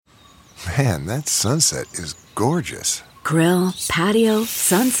Man, that sunset is gorgeous. Grill, patio,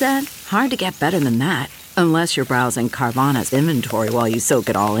 sunset. Hard to get better than that. Unless you're browsing Carvana's inventory while you soak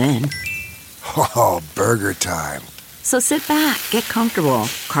it all in. Oh, burger time. So sit back, get comfortable.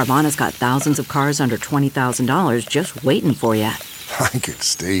 Carvana's got thousands of cars under $20,000 just waiting for you. I could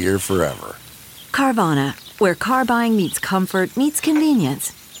stay here forever. Carvana, where car buying meets comfort meets convenience.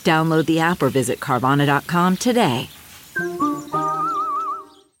 Download the app or visit Carvana.com today.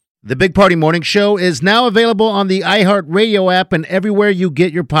 The Big Party Morning Show is now available on the iHeartRadio app and everywhere you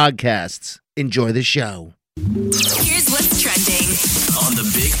get your podcasts. Enjoy the show. Here's what's trending on the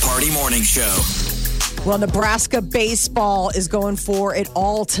Big Party Morning Show. Well, Nebraska baseball is going for it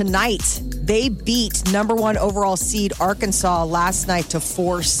all tonight. They beat number 1 overall seed Arkansas last night to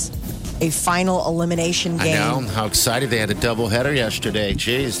force a final elimination game. I know. How excited they had a doubleheader yesterday.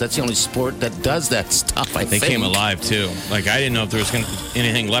 Jeez, that's the only sport that does that stuff, I think. They came alive, too. Like, I didn't know if there was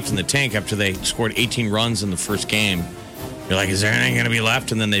anything left in the tank after they scored 18 runs in the first game. You're like, is there anything going to be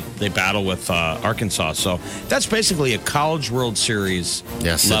left? And then they battle with Arkansas. So that's basically a College World Series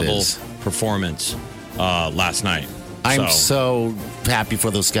level performance last night. I'm so happy for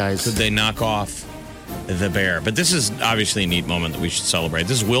those guys. Could they knock off the Bear? But this is obviously a neat moment that we should celebrate.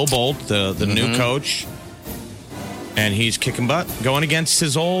 This is Will Bolt, the new coach. And he's kicking butt, going against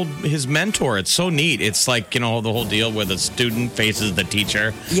his mentor. It's so neat. It's like, the whole deal where the student faces the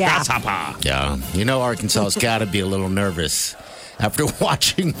teacher. Yeah. Grasshopper. Yeah. Arkansas's got to be a little nervous after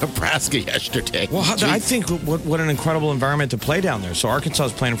watching Nebraska yesterday. Well, I think what an incredible environment to play down there. So Arkansas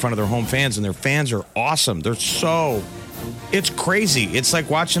is playing in front of their home fans, and their fans are awesome. It's crazy. It's like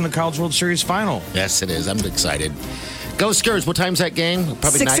watching the College World Series final. Yes, it is. I'm excited. Go Skurs. What time's that game?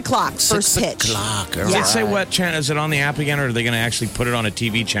 Probably 6 o'clock, first pitch. 6 o'clock. Does it say what channel? Is it on the app again, or are they going to actually put it on a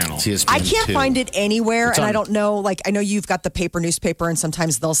TV channel? I can't find it anywhere, and I don't know. Like, I know you've got the paper newspaper, and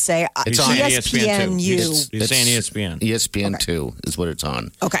sometimes they'll say it's on ESPN. He's saying ESPN. ESPN 2 is what it's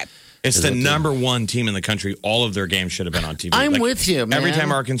on. Okay. It's the number 1 team in the country. All of their games should have been on TV. I'm with you, man. Every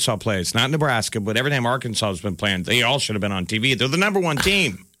time Arkansas plays, not Nebraska, but every time Arkansas has been playing, they all should have been on TV. They're the number 1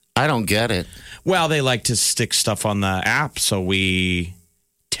 team. I don't get it. Well, they like to stick stuff on the app, so we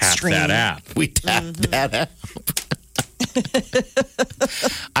tap that app. We tap that app.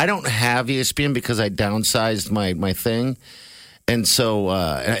 I don't have ESPN because I downsized my thing. And so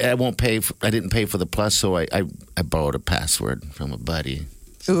I won't pay. I didn't pay for the plus, so I borrowed a password from a buddy.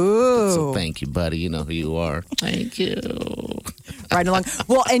 Ooh. So thank you, buddy. You know who you are. Thank you. Right along.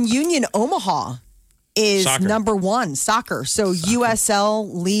 Well, and Union Omaha is soccer. number 1 soccer. So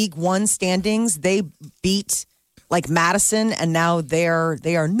USL League 1 standings, they beat like Madison, and now they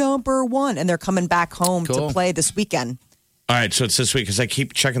are number 1, and they're coming back home to play this weekend. All right, so it's this week because I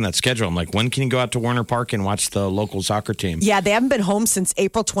keep checking that schedule. I'm like, when can you go out to Warner Park and watch the local soccer team? Yeah, they haven't been home since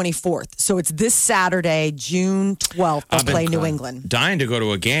April 24th. So it's this Saturday, June 12th. They'll play New England. Dying to go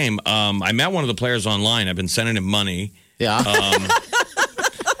to a game. I met one of the players online. I've been sending him money. Yeah.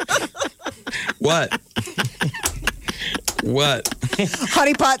 What? What?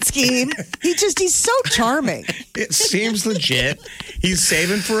 Honeypot scheme. He's so charming. It seems legit. He's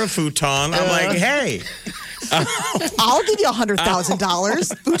saving for a futon. I'm like, hey. I'll give you $100,000.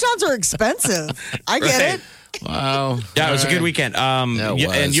 Futons are expensive. I get it. Wow. Yeah, it was a good weekend.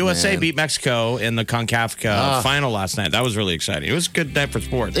 And USA man. beat Mexico in the CONCACAF final last night. That was really exciting. It was a good night for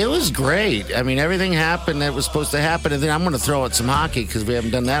sports. It was great. I mean, everything happened that was supposed to happen. And then I'm going to throw out some hockey because we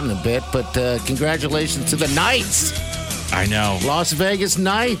haven't done that in a bit. But congratulations to the Knights. I know. Las Vegas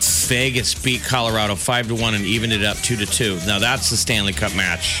Knights. Vegas beat Colorado 5-1 and evened it up 2-2. Now that's the Stanley Cup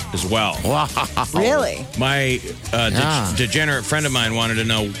match as well. Wow. Really? My degenerate friend of mine wanted to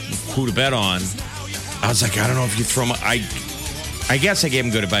know who to bet on. I was like, I don't know if you throw my... I guess I gave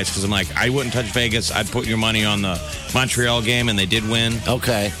him good advice because I'm like, I wouldn't touch Vegas. I'd put your money on the Montreal game, and they did win.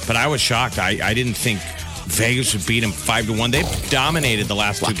 Okay. But I was shocked. I didn't think Vegas would beat them 5-1. They dominated the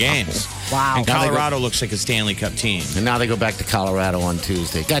last 2 games. Wow. And Colorado looks like a Stanley Cup team. And now they go back to Colorado on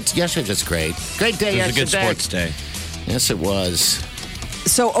Tuesday. Yesterday was great. Great day yesterday. It was a good sports day. Yes, it was.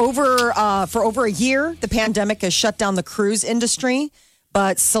 So for over a year, the pandemic has shut down the cruise industry,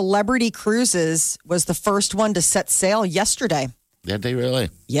 but Celebrity Cruises was the first one to set sail yesterday. Did they really?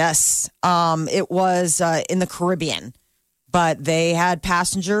 Yes. It was in the Caribbean, but they had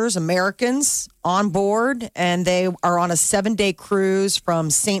passengers, Americans, on board, and they are on a 7-day cruise from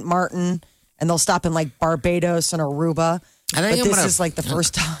St. Martin, and they'll stop in like Barbados and Aruba. But this is like the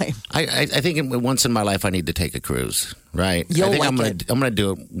first time. I think once in my life I need to take a cruise, right? You'll I think like I'm gonna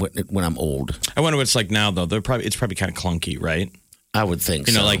do it when I'm old. I wonder what it's like now, though. It's probably kind of clunky, right? I would think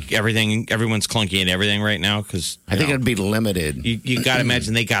You know, so. like everyone's clunky at everything right now because I think it'd be limited. you got to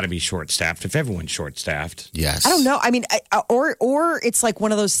imagine they got to be short staffed. If everyone's short staffed, Yes. I don't know. I mean, or it's like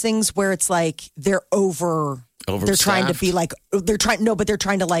one of those things where it's like they're They're trying to be like but they're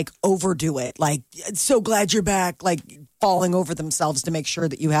trying to like overdo it. Like, so glad you're back. Like falling over themselves to make sure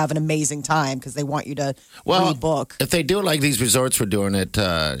that you have an amazing time because they want you to rebook. If they do it like these resorts were doing it,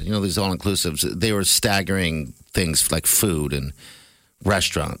 these all-inclusives, they were staggering things like food and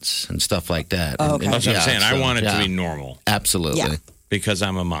restaurants and stuff like that. Oh, okay. that's what I'm saying. I want it to yeah. be normal Absolutely. Yeah. because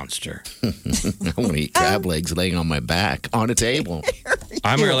I'm a monster. I want to eat crab legs laying on my back on a table.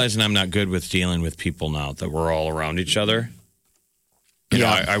 I'm realizing I'm not good with dealing with people now that we're all around each other. You know,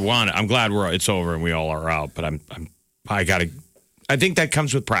 I'm glad it's over and we all are out, but I think that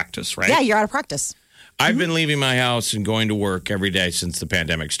comes with practice, right? Yeah, you're out of practice. I've been leaving my house and going to work every day since the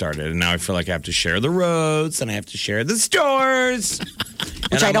pandemic started, and now I feel like I have to share the roads and I have to share the stores,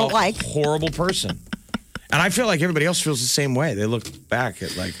 Which I don't like. Horrible person, and I feel like everybody else feels the same way. They look back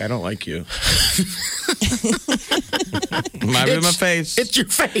at like I don't like you. Might be my face. It's your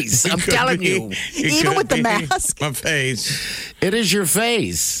face. I'm Could telling be. you. It Even could with the be mask. my face. It is your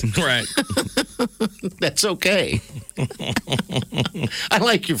face. Right. That's okay. I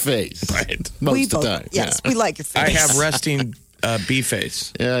like your face. Right. Most of the time. Yes, we like your face. I have resting bee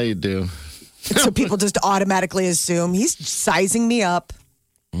face. Yeah, you do. So people just automatically assume he's sizing me up.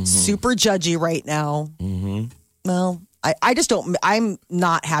 Super judgy right now. Well, I just don't. I'm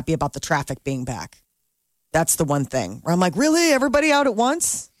not happy about the traffic being back. That's the one thing where I'm like, really, everybody out at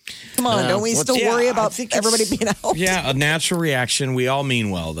once? Come on, don't we still worry about everybody being out? Yeah, a natural reaction. We all mean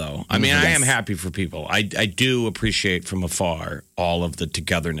well, though. I mean, I am happy for people. I do appreciate from afar all of the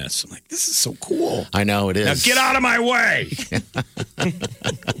togetherness. I'm like, this is so cool. I know it is. Now get out of my way.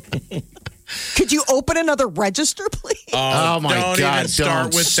 Could you open another register, please? Oh my don't God! Even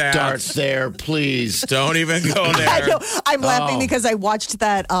start with that. Start there, please. Don't even go there. I know. I'm laughing because I watched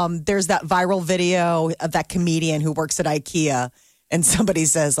that. There's that viral video of that comedian who works at IKEA, and somebody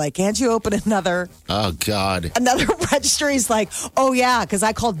says, like, "Can't you open another Oh God! register?" He's like, "Oh yeah," because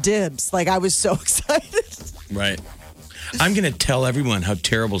I called dibs. Like I was so excited. Right. I'm going to tell everyone how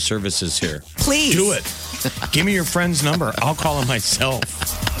terrible service is here. Please Do it. Give me your friend's number. I'll call him myself.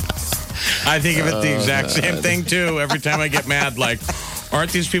 I think of it the exact same thing, too. Every time I get mad, like,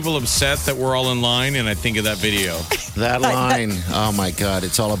 aren't these people upset that we're all in line? And I think of that video. That line. Oh my God!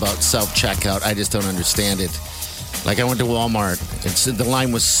 It's all about self-checkout. I just don't understand it. Like I went to Walmart, and the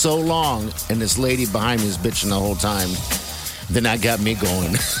line was so long, and this lady behind me was bitching the whole time. Then that got me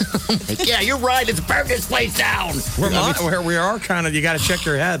going. I'm like, yeah, you're right. Let's burn this place down. Where we are kind of, you got to check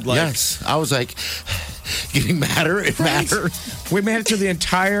your head. Like, Yes, I was like getting madder and madder. we made it through the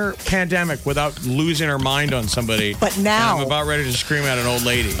entire pandemic without losing our mind on somebody. But now- And I'm about ready to scream at an old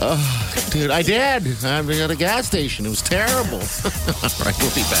lady. Dude, I did. I'm at a gas station. It was terrible. All right,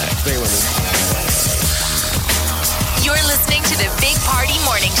 we'll be back. Stay with us. You're listening to the Big Party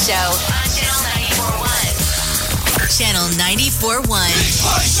Morning Show on Channel 94.1. Channel 94.1.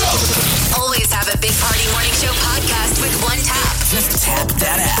 Always have a Big Party Morning Show podcast with one tap. Just tap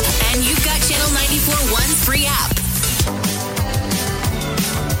that app. And you've got Channel 94.1's free app.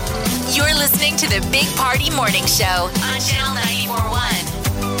 You're listening to the Big Party Morning Show on Channel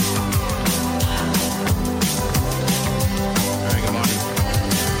 94.1. All right, good morning.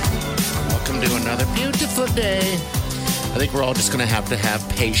 Welcome to another beautiful day. I think we're all just going to have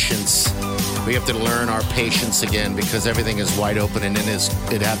patience. We have to learn our patience again because everything is wide open and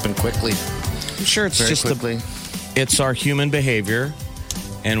it happened quickly. I'm sure it's Very just quickly. it's our human behavior,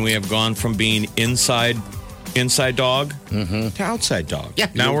 and we have gone from being inside dog to outside dog. Yeah.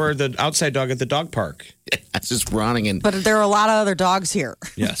 Now we're the outside dog at the dog park. That's just running and But there are a lot of other dogs here.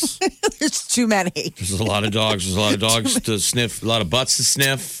 Yes. There's too many. There's a lot of dogs. There's a lot of dogs to sniff, a lot of butts to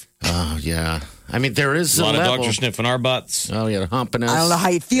sniff. oh yeah. I mean, there is A lot of level. dogs are sniffing our butts. Oh yeah, humping us. I don't know how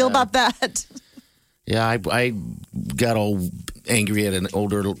you feel about that. Yeah, I got all angry at an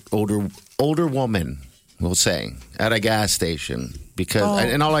older woman, we'll say, at a gas station because,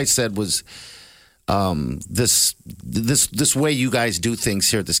 and all I said was, this way you guys do things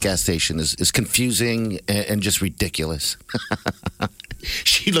here at this gas station is confusing and just ridiculous.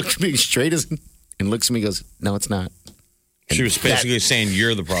 She looked at me straight and looks at me and goes, "No, it's not." She was basically saying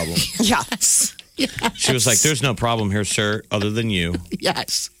you're the problem. Yes. She was like, "There's no problem here, sir, other than you."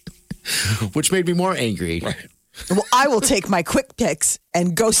 Yes. Which made me more angry. Right. Well, I will take my quick picks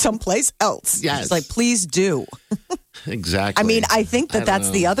and go someplace else. Yes. It's like, please do. Exactly. I mean, I think I don't that's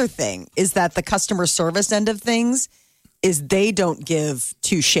the know. other thing is that the customer service end of things is they don't give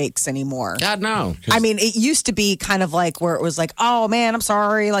two shakes anymore. God, no. I mean, it used to be kind of like where it was like, oh man, I'm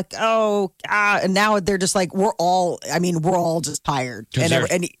sorry. Like, and now they're just like, we're all just tired.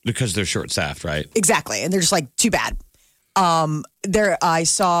 Because they're short staffed, right? Exactly. And they're just like, too bad. I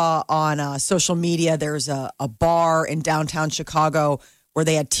saw on social media, there's a bar in downtown Chicago where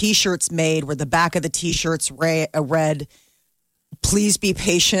they had T-shirts made where the back of the T-shirts read, please be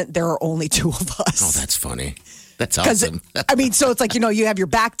patient. There are only two of us. Oh, that's funny. That's awesome. I mean, so it's like, you have your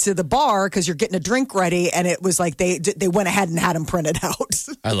back to the bar because you're getting a drink ready. And it was like they went ahead and had them printed out.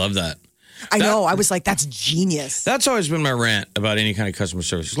 I love that. I know. I was like, that's genius. That's always been my rant about any kind of customer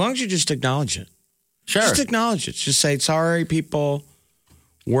service. As long as you just acknowledge it. Sure. Just acknowledge it. Just say, sorry, people.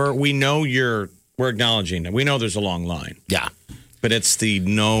 We know we're acknowledging it. We know there's a long line. Yeah. But it's the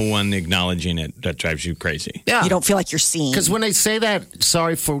no one acknowledging it that drives you crazy. Yeah. You don't feel like you're seen. Because when they say that,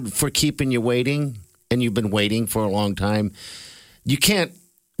 sorry for keeping you waiting, and you've been waiting for a long time, you can't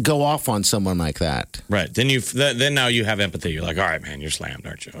go off on someone like that. Right. Then now you have empathy. You're like, all right, man, you're slammed,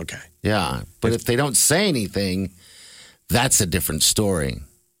 aren't you? Okay. Yeah. But if they don't say anything, that's a different story.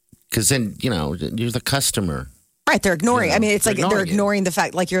 Because then, you're the customer. Right. They're ignoring. I mean, it's like they're ignoring it. the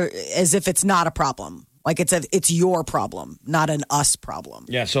fact, like you're as if it's not a problem. Like it's your problem, not an us problem.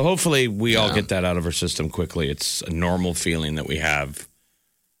 Yeah. So hopefully we all get that out of our system quickly. It's a normal feeling that we have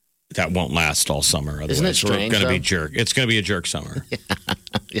that won't last all summer. Otherwise, isn't it strange? We're going to be jerk. It's going to be a jerk summer.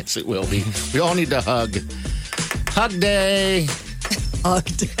 Yes, it will be. We all need to hug. Hug day. Hug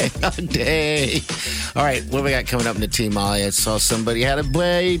day. Hug day. All right, what we got coming up in the team, Molly? I saw somebody had a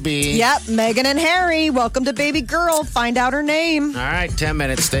baby. Yep, Meghan and Harry. Welcome to baby girl. Find out her name. All right, 10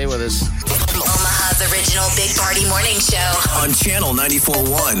 minutes. Stay with us. Omaha's original Big Party Morning Show. On Channel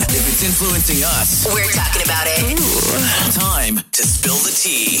 94.1. If it's influencing us, We're talking about it. time to spill the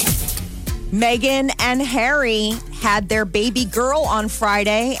tea. Meghan and Harry had their baby girl on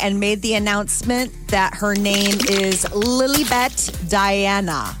Friday and made the announcement that her name is Lilibet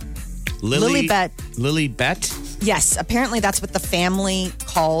Diana. Lilibet. Lilibet? Yes, apparently that's what the family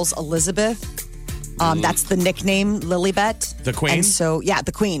calls Elizabeth. That's the nickname, Lilibet. The queen? And so, yeah,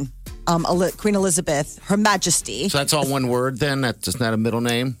 the queen. Queen Elizabeth, Her Majesty. So that's all one word then? That's just not a middle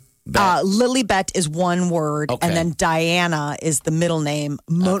name? Lilibet is one word, Okay. and then Diana is the middle name,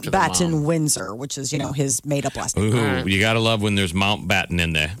 After the Mountbatten mom. Windsor, which is, his made-up last name. Ooh, you got to love when there's Mountbatten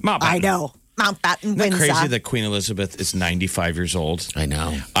in there. Mountbatten. I know. Mountbatten Isn't that Windsor. crazy that Queen Elizabeth is 95 years old? I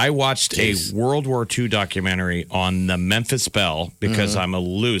know. I watched a World War II documentary on the Memphis Belle because I'm a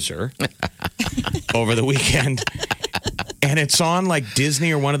loser over the weekend. And it's on like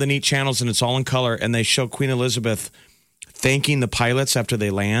Disney or one of the neat channels, and it's all in color. And they show Queen Elizabeth thanking the pilots after they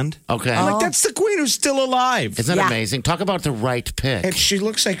land. Okay. I'm like, that's the queen who's still alive. Isn't that Yeah. amazing? Talk about the right pick. And she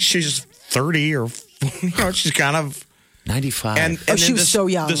looks like she's 30 or, she's kind of. 95. And Oh, she then was so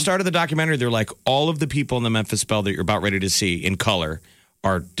young. The start of the documentary, they're like, all of the people in the Memphis Belle that you're about ready to see in color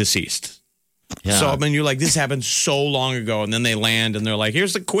are deceased. Yeah. So, I mean, you're like, this happened so long ago. And then they land and they're like,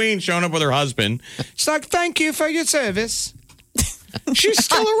 here's the queen showing up with her husband. She's like, thank you for your service. She's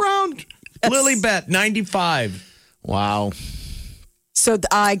still around. Lilibet, 95. Wow. So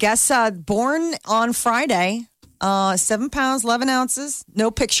I guess born on Friday, 7 pounds, 11 ounces. No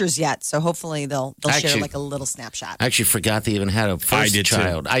pictures yet. So hopefully they'll share Actually- like a little snapshot. I actually forgot they even had a first I did too.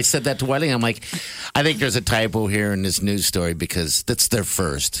 child. I said that to Wileen. I'm like, I think there's a typo here in this news story because that's their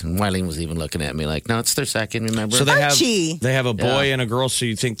first. And Wileen was even looking at me like, no, it's their second, remember? So Archie. they have a boy Yeah. and a girl. So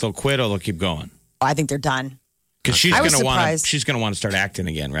you think they'll quit or they'll keep going? I think they're done. Because she's I was going to want surprised. she's going to want to start acting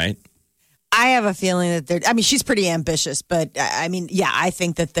again, right? I have a feeling that they're, I mean, she's pretty ambitious, but I mean, yeah, I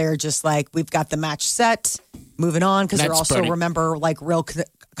think that they're just like, we've got the match set, moving on, because they're That's also, funny. remember, like real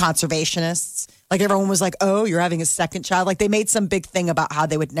conservationists. Like everyone was like, oh, you're having a second child. Like they made some big thing about how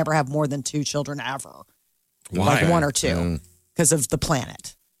they would never have more than 2 children ever. Why? Like 1 or 2 because of the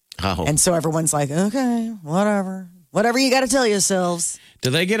planet. Oh. And so everyone's like, okay, whatever. Whatever you got to tell yourselves. Do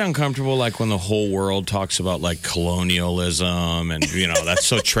they get uncomfortable like when the whole world talks about like colonialism and, that's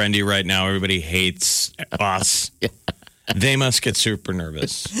so trendy right now. Everybody hates us. They must get super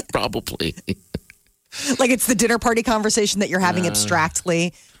nervous. Probably. Like it's the dinner party conversation that you're having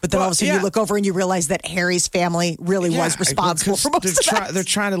abstractly, but then all of a sudden you look over and you realize that Harry's family really was responsible for most of that. They're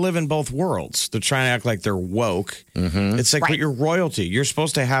trying to live in both worlds. They're trying to act like they're woke. It's like, but you're royalty. You're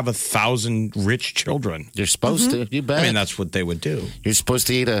supposed to have 1,000 rich children. You're supposed to. You bet. I mean, that's what they would do. You're supposed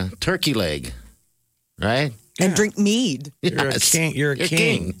to eat a turkey leg, right? And drink mead. You're a king. You're a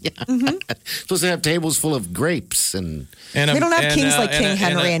king. Yeah. Supposed to have tables full of grapes and And They don't have and, kings like and King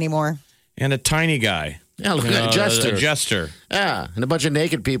Henry and anymore. And a tiny guy. yeah, look at that jester. A jester. Yeah, and a bunch of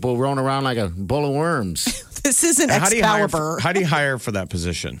naked people rolling around like a bowl of worms. This isn't Excalibur. How do you hire for that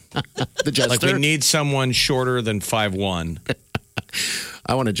position? The jester. Like we need someone shorter than 5'1".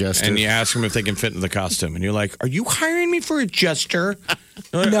 I want a jester. And you ask them if they can fit into the costume, and you're like, "Are you hiring me for a jester?"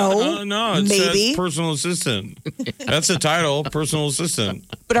 Like, No, no, it maybe. says personal assistant. That's the title, personal assistant.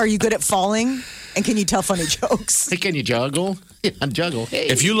 But are you good at falling? And can you tell funny jokes? Hey, can you juggle? Yeah, juggle. Hey.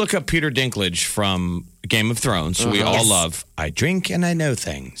 If you look up Peter Dinklage from Game of Thrones, who we all Yes. love, I drink and I know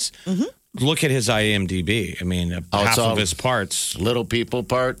things. Look at his IMDb. I mean, half it's all of his parts. little people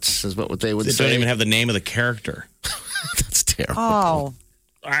parts is what they would They say. don't even have the name of the character. That's terrible.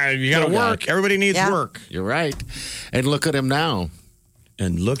 Oh, You got to Poor guy. work. Everybody needs Yeah. work. You're right. And look at him now.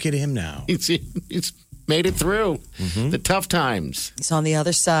 And look at him now. He's made it through the tough times. he's on the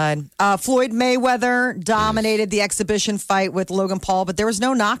other side. Floyd Mayweather dominated the exhibition fight with Logan Paul, but there was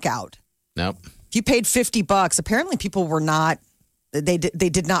no knockout. Nope. If you paid $50, apparently people were not. They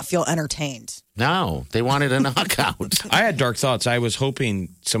did not feel entertained. No, they wanted a knockout. I had dark thoughts. I was hoping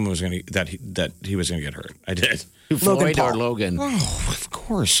someone was going to that he was going to get hurt. I did. Floyd or Paul. Logan? Oh, of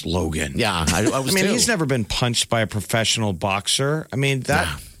course, Logan. Yeah, I was I mean, too. he's never been punched by a professional boxer. I mean,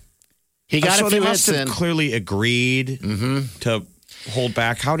 that. He got so a they few must hits have in. clearly agreed to hold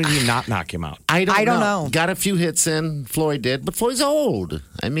back. How did he not knock him out? I I don't know. Got a few hits in. Floyd did, but Floyd's old.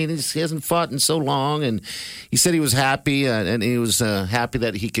 I mean, he hasn't fought in so long, and he said he was happy, and he was happy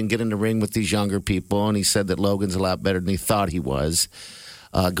that he can get in the ring with these younger people. And he said that Logan's a lot better than he thought he was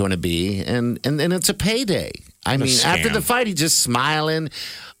going to be, and it's a payday. I mean, scam. after the fight, he's just smiling.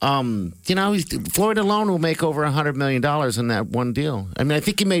 Floyd alone will make over $100 million in that one deal. I mean, I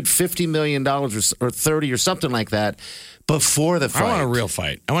think he made $50 million or 30 or something like that before the fight. I want a real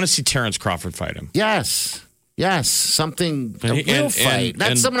fight. I want to see Terrence Crawford fight him. Yes, something a And- real and- fight. Not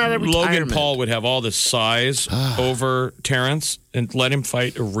and someone out of Logan retirement. Paul would have all the size over Terrence and let him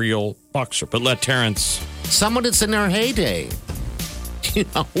fight a real boxer. But let Terrence. Someone that's in their heyday. You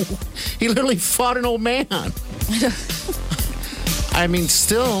know, he literally fought an old man. I mean,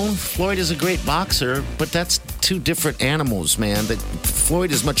 still, Floyd is a great boxer, but that's two different animals, man. That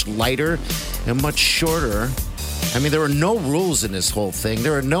Floyd is much lighter and much shorter. I mean, there are no rules in this whole thing.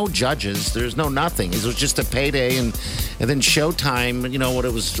 There are no judges. There's no nothing. It was just a payday, and then Showtime. You know what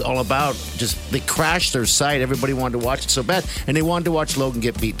it was all about? Just they crashed their site. Everybody wanted to watch it so bad, and they wanted to watch Logan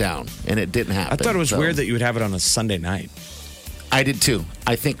get beat down, and it didn't happen. I thought it was So, weird that you would have it on a Sunday night. I did too.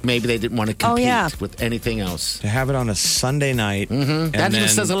 I think maybe they didn't want to compete yeah. with anything else. To have it on a Sunday night, and That then even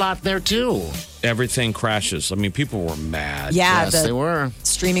says a lot there too. everything crashes. I mean, people were mad. Yeah, Yes, they were.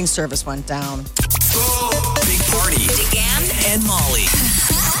 streaming service went down. Big Party, DeGan and Molly.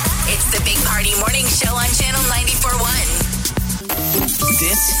 It's the Big Party Morning Show on Channel 94.1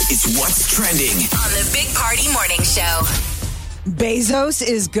 This is what's trending. on the Big Party Morning Show. Bezos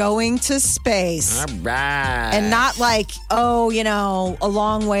is going to space. All right. And not like, a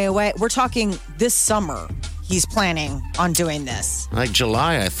long way away. We're talking this summer. He's planning on doing this. like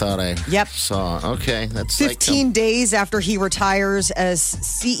July, I thought I Yep. saw. Okay, that's 15 days after he retires as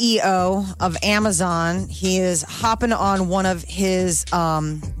CEO of Amazon, he is hopping on one of his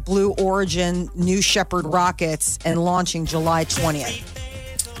Blue Origin New Shepard rockets and launching July 20th.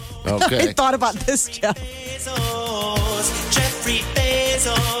 Okay. I thought about this, Jeff. Jeffrey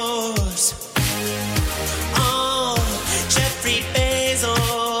Bezos. Oh, Jeffrey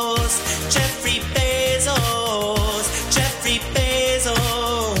Bezos. Jeffrey Bezos. Jeffrey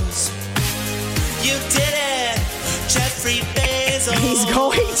Bezos. You did it, Jeffrey Bezos. He's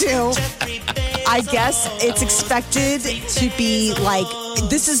going to. Jeffrey Bezos. I guess it's expected to be like,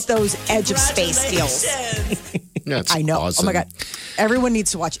 this is those edge of space deals. That's I know. awesome. Oh my God. Everyone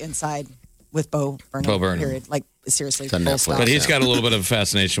needs to watch Inside with Bo Burnham. Bo Burnham. Period. Like, seriously. It's on full Netflix. stop. But he's got a little bit of a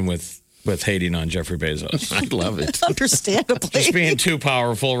fascination with hating on Jeffrey Bezos. I love it. Understandably. Just being too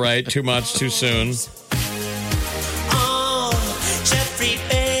powerful, right? Too much, too soon. Oh, Jeffrey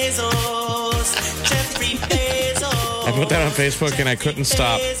Bezos. Jeffrey Bezos. I put that on Facebook and I couldn't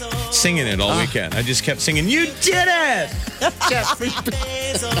stop singing it all weekend. I just kept singing, "You did it!" Jeffrey. Love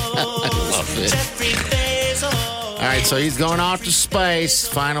it. Jeffrey Bezos. All right, so he's going off to space.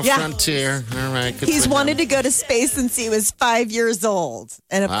 Final Yeah. frontier. All right. Good He's for wanted him. to go to space since he was 5 years old.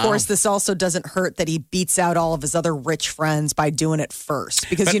 And of Wow. course, this also doesn't hurt that he beats out all of his other rich friends by doing it first.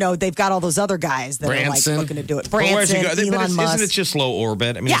 Because, they've got all those other guys that Branson. are like looking to do it. But where's he Branson, go? But Elon Musk. isn't it just low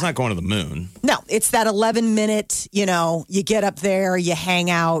orbit? I mean, he's Yeah. not going to the moon. No, it's that 11-minute, you get up there, you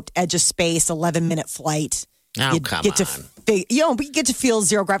hang out, edge of space, 11-minute flight. Oh, you come get to on. but you get to feel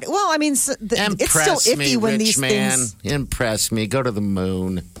zero gravity. Well, I mean, it's still Impress iffy me, when rich these man. things. Impress me. Go to the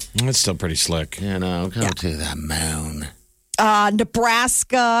moon. It's still pretty slick. Go to the moon.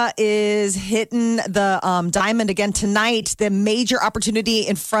 Nebraska is hitting the diamond again tonight. The major opportunity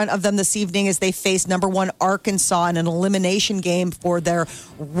in front of them this evening is they face number 1 Arkansas in an elimination game for their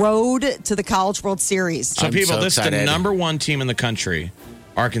road to the College World Series. So I'm people, so this is the excited. number 1 team in the country,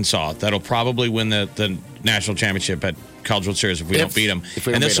 Arkansas, that'll probably win the national championship at College World Series if we don't beat them.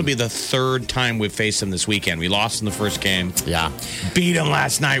 And this will be the 3rd time we've faced them this weekend. We lost in the first game. Yeah. Beat them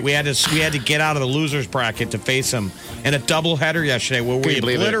last night. We had to get out of the losers bracket to face them in a doubleheader yesterday where we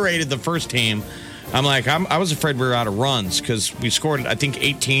obliterated the first team. I'm like, I was afraid we were out of runs because we scored, I think,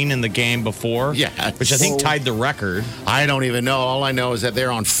 18 in the game before. Yeah. Which I think tied the record. I don't even know. All I know is that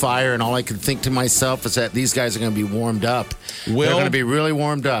they're on fire, and all I can think to myself is that these guys are going to be warmed up. They're going to be really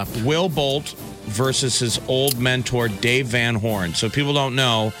warmed up. Will Bolt versus his old mentor, Dave Van Horn. So people don't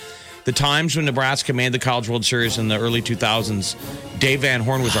know, the times when Nebraska made the College World Series in the early 2000s, Dave Van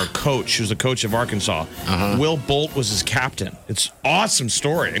Horn was our coach. He was the coach of Arkansas. Will Bolt was his captain. It's an awesome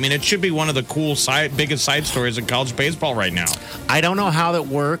story. I mean, it should be one of the cool biggest side stories in college baseball right now. I don't know how that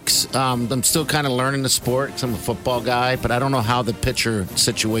works. I'm still kind of learning the sport because I'm a football guy, but I don't know how the pitcher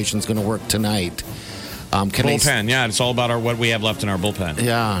situation is going to work tonight. Bullpen, yeah, it's all about what we have left in our bullpen.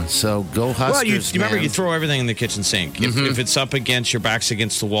 Yeah, so go Huskers. Well, you remember man. you throw everything in the kitchen sink. If it's up against your back's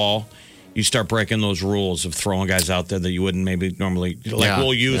against the wall, you start breaking those rules of throwing guys out there that you wouldn't maybe normally.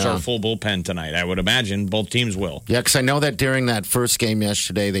 We'll use our full bullpen tonight. I would imagine both teams will. Yeah, because I know that during that first game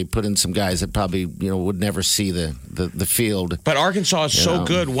yesterday, they put in some guys that probably would never see the field. But Arkansas is so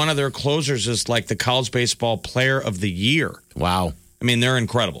good. One of their closers is like the college baseball player of the year. Wow. I mean, they're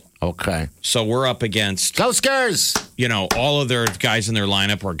incredible. Okay. So we're up against Huskers. All of their guys in their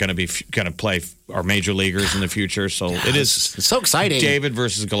lineup are going to play our major leaguers in the future. So it is It's so exciting. David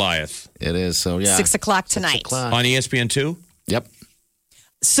versus Goliath. It is. So yeah. 6 o'clock tonight. 6 o'clock. On ESPN2? Yep.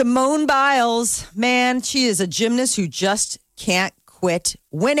 Simone Biles, man, she is a gymnast who just can't quit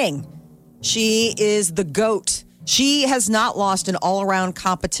winning. She is the GOAT. She has not lost an all-around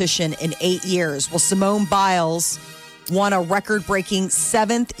competition in 8 years. Well, Simone Biles won a record-breaking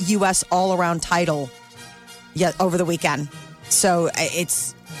 7th U.S. all-around title over the weekend. So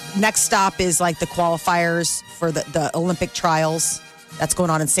it's next stop is like the qualifiers for the Olympic trials. That's going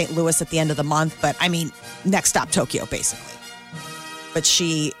on in St. Louis at the end of the month. But, I mean, next stop, Tokyo, basically. But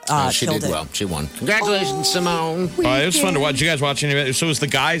she killed did it. well. She won. Congratulations, Simone. It was fun to watch. You guys watch any of it? So it was the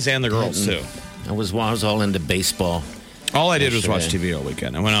guys and the girls, too. I was all into baseball. All I did was watch TV all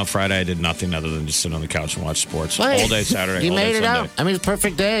weekend. I went out Friday. I did nothing other than just sit on the couch and watch sports all day Saturday. You all made day it Sunday. out. I mean, it's a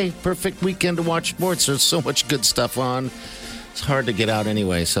perfect day, perfect weekend to watch sports. There's so much good stuff on. It's hard to get out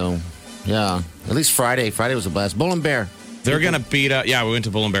anyway. So, yeah, at least Friday. Friday was a blast. Bull and Bear. They're going to beat up. Yeah, we went to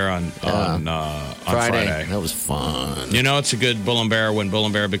Bull and Bear on Friday. That was fun. It's a good Bull and Bear when Bull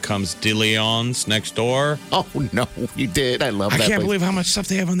and Bear becomes De Leon's next door. Oh, no, you did. I love I that. can't believe how much stuff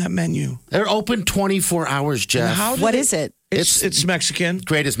they have on that menu. They're open 24 hours, Jeff. What is it? It's Mexican.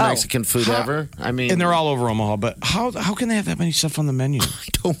 Greatest Mexican food ever. I mean, And they're all over Omaha, but how can they have that many stuff on the menu? I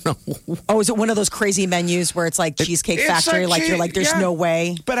don't know. Oh, is it one of those crazy menus where it's like Cheesecake Factory? You're like, there's no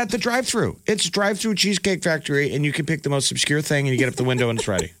way. But at the drive-thru, it's drive-thru Cheesecake Factory, and you can pick the most obscure thing, and you get up the window, and it's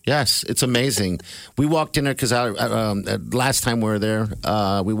ready. Yes, it's amazing. We walked in there because last time we were there,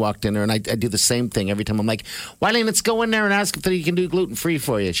 we walked in there, and I do the same thing every time. I'm like, Wileen, let's go in there and ask if they can do gluten-free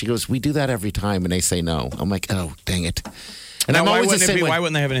for you. She goes, we do that every time, and they say no. I'm like, oh, dang it. And Now, I'm why always the wouldn't same way. why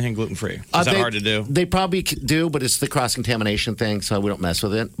wouldn't they have anything gluten-free? Is that hard to do? They probably do, but it's the cross-contamination thing, so we don't mess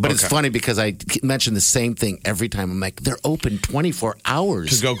with it. But it's funny because I mention the same thing every time. I'm like, they're open 24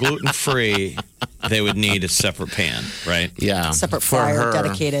 hours. To go gluten-free, they would need a separate pan, right? Yeah. Separate for fryer her.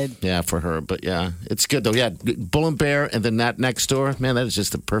 dedicated. Yeah, for her. But yeah, it's good though. Yeah, Bull and Bear and then that next door, man, that is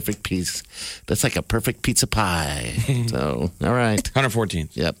just a perfect piece. That's like a perfect pizza pie. So, all right.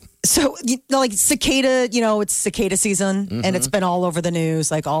 114th. Yep. So, like cicada, it's cicada season and it's been all over the news,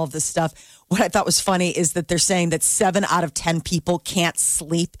 like all of this stuff. What I thought was funny is that they're saying that 7 out of 10 people can't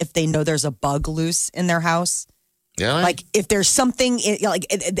sleep if they know there's a bug loose in their house. Yeah. Like if there's something,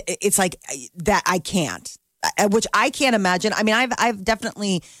 it's like that I can't, which I can't imagine. I mean, I've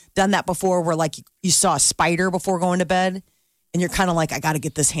definitely done that before where like you saw a spider before going to bed and you're kind of like, I got to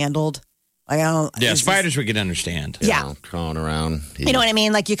get this handled. Like, I don't. Yeah, spiders we could understand. Yeah. Crawling around. You know what I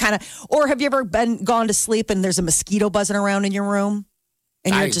mean? Like you kind of, or have you ever gone to sleep and there's a mosquito buzzing around in your room?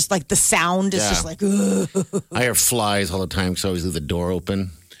 And you're just like, the sound is just like, ugh. I hear flies all the time, so I always leave the door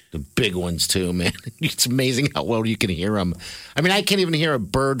open. The big ones too, man. It's amazing how well you can hear them. I mean, I can't even hear a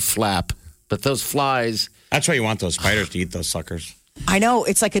bird flap, but those flies. That's why you want those spiders to eat those suckers. I know,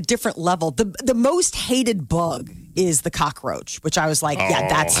 it's like a different level. The most hated bug is the cockroach, which I was like, yeah,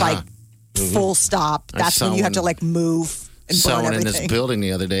 that's like full stop. That's when you have to like move. and saw burn one in this everything. building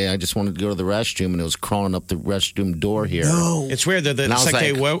the other day. I just wanted to go to the restroom, and it was crawling up the restroom door here. It's weird that And I it's was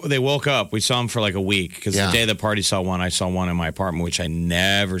like they woke up. We saw them for like a week because Yeah. the day the party saw one, I saw one in my apartment, which I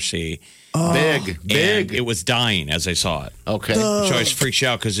never see. Big. And it was dying as I saw it. Okay. Which always freaks you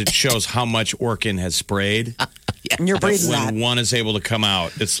out because it shows how much Orkin has sprayed. And you're breathing When that. one is able to come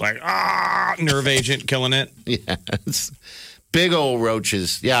out, it's like, nerve agent killing it. Yes. Big old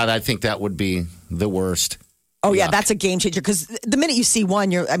roaches. Yeah, I think that would be the worst. Oh yeah, that's a game changer because the minute you see one,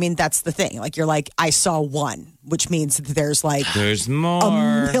 that's the thing. Like you're like, I saw one, which means that there's like There's a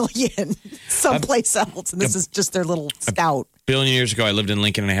more. million someplace else, and this is just their little scout. Billion years ago, I lived in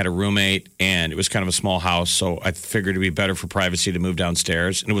Lincoln and I had a roommate, and it was kind of a small house. So I figured it'd be better for privacy to move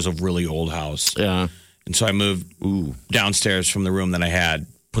downstairs. And it was a really old house. Yeah. And so I moved downstairs from the room that I had,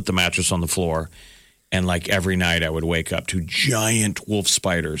 put the mattress on the floor. And like every night, I would wake up to giant wolf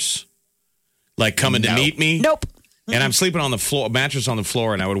spiders, like coming to meet me. Nope. And I'm sleeping on the floor, mattress on the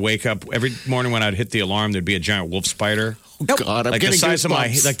floor, and I would wake up every morning when I'd hit the alarm. There'd be a giant wolf spider, God, I'm like the getting size of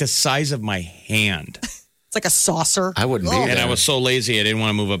goosebumps. the size of my hand. It's like a saucer. I wouldn't be And there. I was so lazy, I didn't want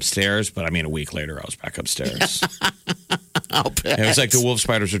to move upstairs. But I mean, a week later, I was back upstairs. I'll bet. It was like the wolf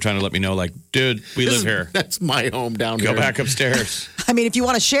spiders were trying to let me know, like, dude, we live here. That's my home down Go here. back upstairs. I mean, if you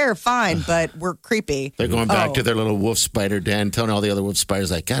want to share, fine, but we're creepy. They're going back Oh. to their little wolf spider den, telling all the other wolf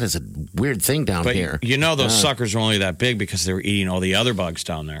spiders, like, God, it's a weird thing down But here. you know those suckers are only that big because they were eating all the other bugs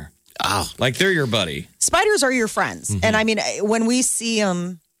down there. Oh, Like, they're your buddy. Spiders are your friends, and I mean, when we see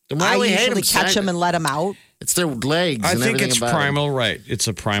them, Why I do we hate usually 'em, catch Simon? them and let them out. it's their legs. I and think everything it's about 'em. primal, right? It's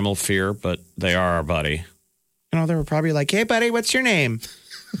a primal fear, but they are our buddy. You know, they were probably like, hey, buddy, what's your name?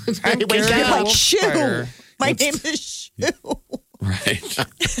 I'm wake Gary up. the You're like, wolf Shoo. spider." My name is Shoo. Right.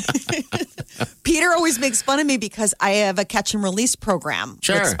 Peter always makes fun of me because I have a catch and release program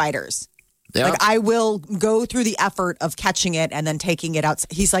Sure. with spiders. Yeah. Like I will go through the effort of catching it and then taking it out.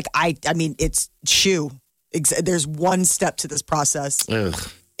 He's like, I mean, it's Shoo. There's one step to this process. Ugh.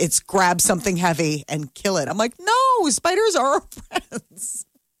 It's grab something heavy and kill it. I'm like, no, spiders are our friends.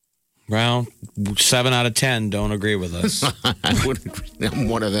 Well, 7 out of 10 don't agree with us. I would agree. I'm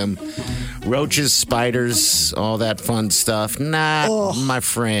one of them. Roaches, spiders, all that fun stuff. Not my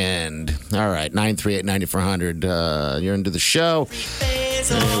friend. All right, 938-9400. You're into the show.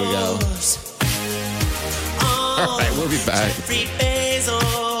 There we go. All right, we'll be back. Jeffrey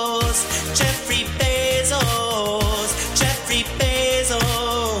Bezos. Jeffrey Bezos. Jeffrey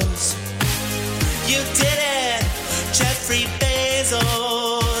Bezos. You did it. Jeffrey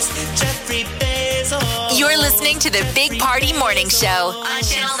Bezos. Jeffrey Bezos. You're listening to the Big Party Morning Show on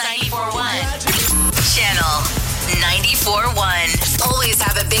Channel 94.1. Channel 94.1. Always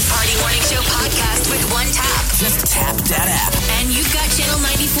have a Big Party Morning Show podcast with one tap. Just tap that app. And you've got Channel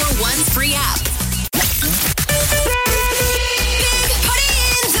 94.1's free app. Big Party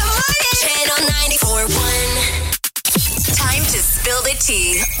in the morning. Channel 94.1. Time to spill the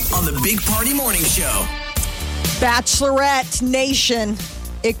tea. On the Big Party Morning Show. Bachelorette Nation,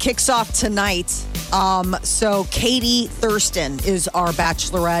 it kicks off tonight. So Katie Thurston is our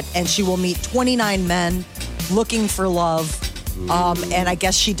bachelorette, and she will meet 29 men looking for love. And I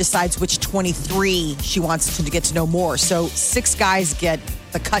guess she decides which 23 she wants to get to know more. So 6 guys get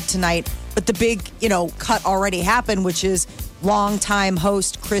the cut tonight, but the big, cut already happened, which is longtime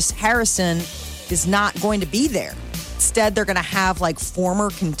host Chris Harrison is not going to be there. Instead, they're going to have like former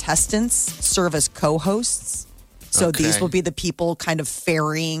contestants serve as co-hosts. So these Okay. will be the people kind of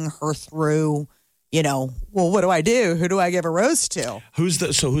ferrying her through, well, what do I do? Who do I give a rose to? Who's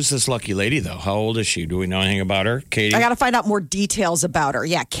this lucky lady, though? How old is she? Do we know anything about her? Katie? I got to find out more details about her.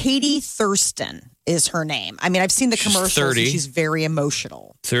 Yeah, Katie Thurston is her name. I mean, I've seen the She's commercials. 30. And she's very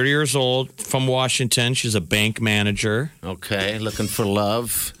emotional. 30 years old, from Washington. She's a bank manager, Okay, looking for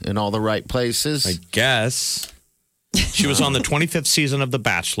love in all the right places. I guess. She was on the 25th season of The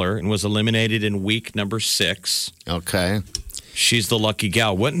Bachelor and was eliminated in week number 6. Okay. She's the lucky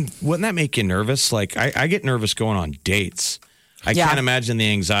gal. Wouldn't that make you nervous? Like, I get nervous going on dates. I Yeah. can't imagine the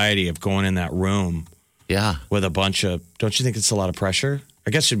anxiety of going in that room Yeah. with a bunch of, don't you think it's a lot of pressure?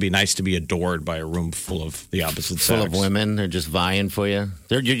 I guess it'd be nice to be adored by a room full of the opposite sex. Full of women. They're just vying for you.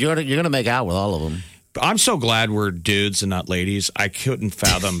 You're going to make out with all of them. I'm so glad we're dudes and not ladies. I couldn't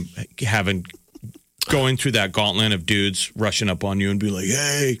fathom going through that gauntlet of dudes rushing up on you and be like,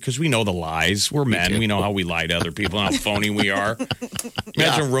 hey, because we know the lies. We're men. We know how we lie to other people and how phony we are.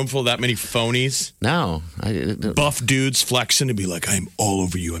 Imagine a room full of that many phonies. No. Buff dudes flexing to be like, I'm all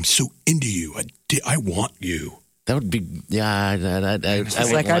over you. I'm so into you. I want you. That would be, yeah. I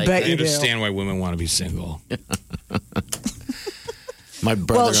would like, I bet I you do. understand why women want to be single. My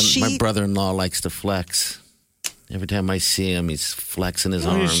Well, brother-in-law likes to flex. Every time I see him, he's flexing his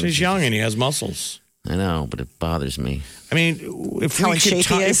Well, arms. he's young and he has muscles. I know, but it bothers me. I mean, if How we in shape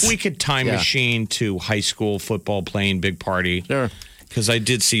he is. if we could time Yeah. machine to high school football playing big party, Sure. because I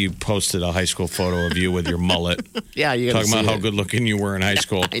did see you posted a high school photo of you with your mullet, Yeah, you talking about how good looking you were in high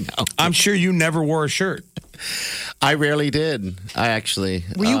school. I know. I'm sure you never wore a shirt. I rarely did. I actually.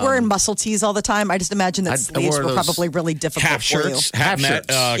 Were you wearing muscle tees all the time? I just imagine that I sleeves wore were those probably really difficult Half for you. shirts, Half shirts.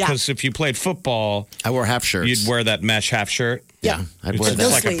 Because if you played football, I wore half shirts. you'd wear that mesh half shirt. Yeah, I'd It's wear just that.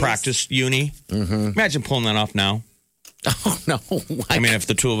 like a sleeves. practice uni. Mm-hmm. Imagine pulling that off now. Oh no! I mean, if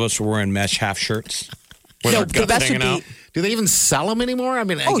the two of us were wearing mesh half shirts, with No, our the guts best would hanging out. be. do they even sell them anymore? I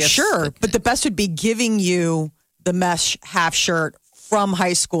mean, I Oh, guess sure. But the best would be giving you the mesh half shirt from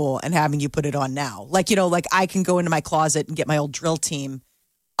high school and having you put it on now. Like, like I can go into my closet and get my old drill team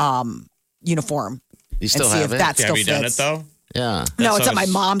uniform You still and see have if it. that Have still you fits. done it though? Yeah. No, That's it's at my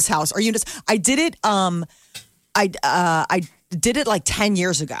always- mom's house. Or you just I did it I did it like 10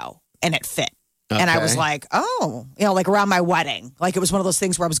 years ago and it fit. And I was Okay. like, oh, like around my wedding. Like it was one of those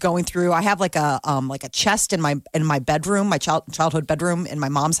things where I was going through. I have like a chest in my bedroom, my childhood bedroom in my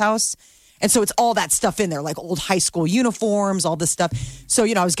mom's house. And so it's all that stuff in there, like old high school uniforms, all this stuff. So,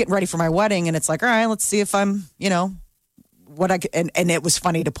 I was getting ready for my wedding and it's like, all right, let's see if I'm, what I could, and it was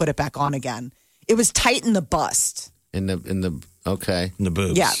funny to put it back on again. It was tight in the bust, In the okay. In the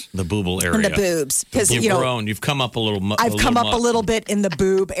boobs, Yeah. the boobal area. in the boobs. Because, You've grown. You've come up a little. I've come up a little bit in the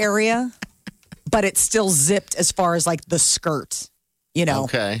boob area, but it's still zipped as far as like the skirt,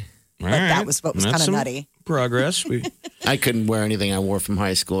 Okay. But that was what was kind of nutty. Progress. I couldn't wear anything I wore from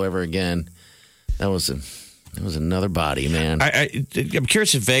high school ever again. That was another body, man. I'm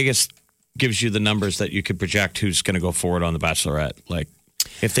curious if Vegas gives you the numbers that you could project who's going to go forward on The Bachelorette. Like,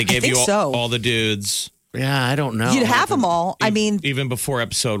 if they gave think you so. all the dudes, yeah, I don't know. You'd have them all. I mean, even before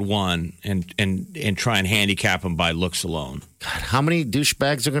episode 1, and try and handicap them by looks alone. God, how many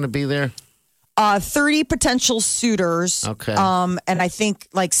douchebags are going to be there? 30 potential suitors. Okay. And I think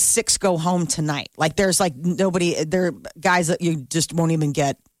like 6 go home tonight. Like there's like nobody, there are guys that you just won't even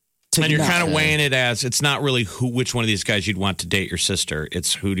get to And you're know. kind of weighing it as it's not really which one of these guys you'd want to date your sister.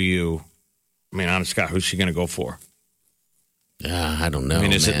 It's who do you? I mean, honest God, who's she going to go for? Yeah, I don't know. I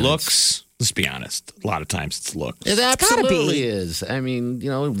mean, is it man. looks? Let's be honest. A lot of times it's looks. It gotta absolutely be. is. I mean,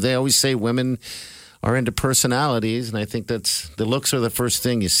 they always say women are into personalities, and I think that's the looks are the first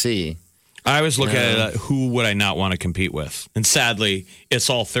thing you see. I always look at it, who would I not want to compete with? And sadly, it's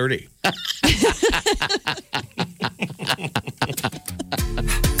all 30.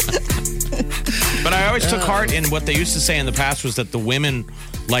 But I always took heart in what they used to say in the past was that the women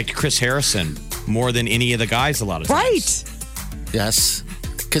liked Chris Harrison more than any of the guys a lot of times. Right. Yes,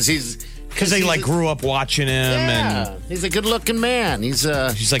 because Because they like grew up watching him and he's a good-looking man. He's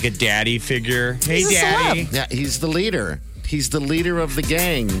he's like a daddy figure. Hey, He's a daddy. yeah, he's the leader. He's the leader of the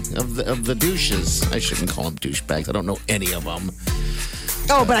gang of the douches. I shouldn't call them douchebags. I don't know any of them.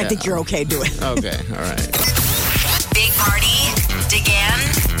 Oh, but I think you're okay doing it. Okay, all right. Big Party, DeGan,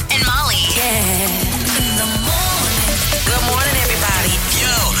 and Molly. In the morning. Good morning, everybody.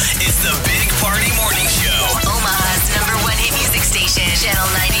 Yo, it's the Big Party Morning Show. Omaha's #1 hit music station, Channel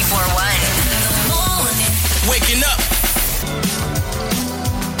 94.1. In the morning. Waking up.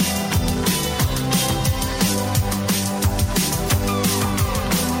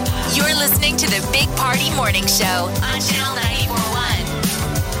 You're listening to the Big Party Morning Show on Channel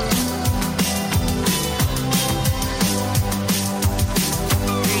 94.1.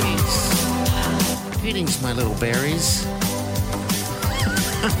 Greetings, my little berries.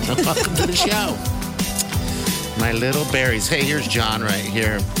 Welcome to the show. My little berries. Hey, here's John right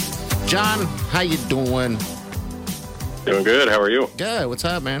here. John, how you doing? Doing good. How are you? Good. What's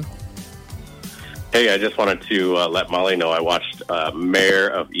up, man? Hey, I just wanted to let Molly know I watched Mayor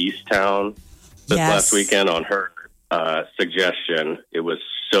of Easttown this Yes. last weekend on her suggestion. It was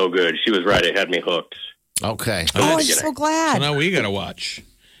so good. She was right. It had me hooked. Okay. Oh, I'm Get so it. glad. So now we got to watch.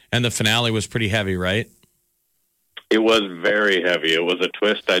 And the finale was pretty heavy, right? It was very heavy. It was a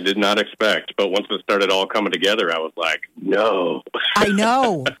twist I did not expect. But once it started all coming together, I was like, no. I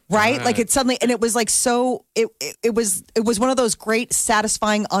know, right? Like it suddenly, and it was like so. It was one of those great,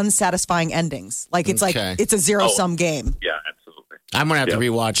 satisfying, unsatisfying endings. Like it's Okay. like it's a zero sum game. Yeah, absolutely. I'm going to have to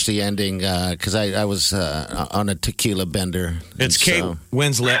Yep. rewatch the ending because I was on a tequila bender. It's And Kate so,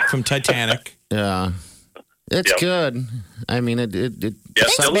 Winslet from Titanic. yeah. It's Yep. good. I mean, it Yeah,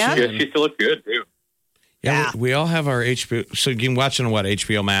 Thanks, man. she still looked good, too. Yeah, we all have our HBO. So you can watch it on what,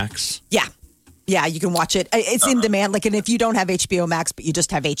 HBO Max? Yeah. Yeah, you can watch it. It's in demand. Like, and if you don't have HBO Max, but you just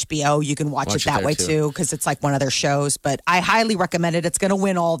have HBO, you can watch it that there, way too, because it's like one of their shows. But I highly recommend it. It's going to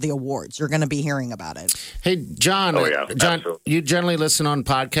win all the awards. You're going to be hearing about it. Hey, John. Oh, yeah, John, absolutely. you generally listen on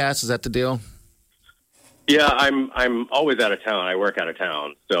podcasts. Is that the deal? Yeah, I'm always out of town. I work out of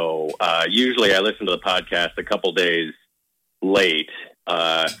town, so usually I listen to the podcast a couple days late.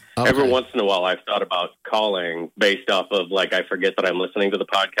 Every once in a while, I've thought about calling based off of like I forget that I'm listening to the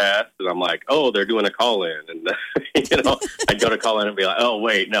podcast, and I'm like, oh, they're doing a call in, and I'd go to call in and be like, oh,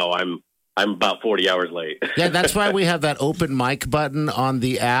 wait, no, I'm about 40 hours late. Yeah, that's why we have that open mic button on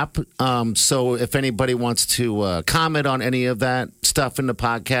the app. So if anybody wants to comment on any of that stuff in the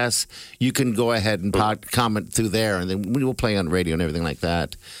podcast, you can go ahead and comment through there, and then we will play on radio and everything like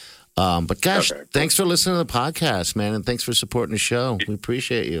that. But gosh, thanks for listening to the podcast, man, and thanks for supporting the show. We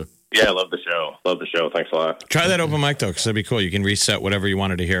appreciate you. Yeah, I love the show. Love the show. Thanks a lot. Try that open mic, though, because that'd be cool. You can reset whatever you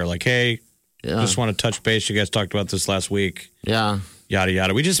wanted to hear. Like, hey, just want to touch base. You guys talked about this last week. Yeah. Yada,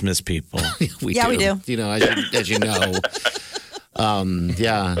 yada. We just miss people. We do. You know, as you know.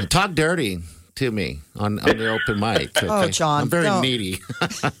 Yeah. Talk dirty to me on the open mic. Okay? Oh, John. I'm very don't. needy.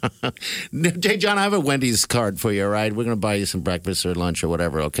 Hey, John, I have a Wendy's card for you, all right? We're going to buy you some breakfast or lunch or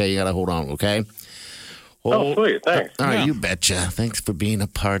whatever, okay? You got to hold on, okay? Oh, sweet. Thanks. All right, Yeah. you betcha. Thanks for being a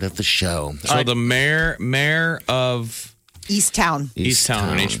part of the show. So the mayor of Easttown. Easttown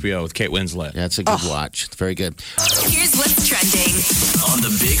on HBO with Kate Winslet. Yeah, it's a good watch. It's very good. Here's what's trending On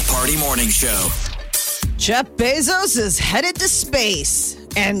the Big Party Morning Show. Jeff Bezos is headed to space,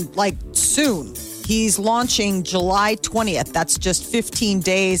 and like soon. He's launching July 20th. That's just 15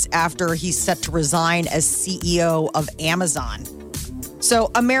 days after he's set to resign as CEO of Amazon.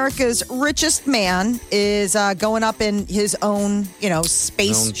 So America's richest man is going up in his own,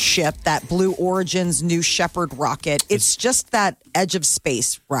 spaceship, that Blue Origin's New Shepard rocket. It's just that edge of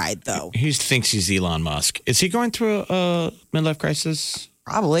space ride, though. He thinks he's Elon Musk. Is he going through a midlife crisis?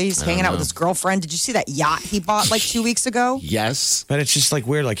 Probably. He's hanging out with his girlfriend. Did you see that yacht he bought like 2 weeks ago? Yes. But it's just like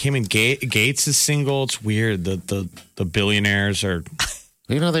weird. Like him and Gates is single. It's weird. The billionaires are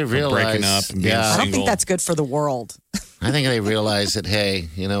They realize breaking up and being I don't single. think that's good for the world. I think they realize that, hey,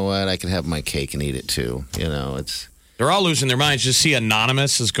 you know what? I can have my cake and eat it too. It's They're all losing their minds. Just see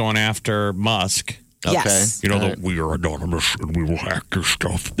Anonymous is going after Musk. okay. Yes. We are anonymous and we will hack your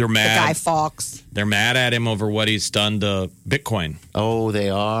stuff. They're The mad. Guy Fawkes. They're mad at him over what he's done to Bitcoin. Oh, they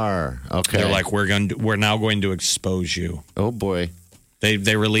are. Okay. They're like, we're now going to expose you. oh boy. They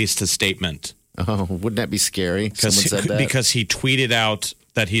released a statement Oh, wouldn't that be scary? Someone said that. because he tweeted out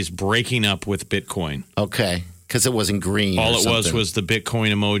that he's breaking up with Bitcoin. Okay, because it wasn't green. All or it something. was the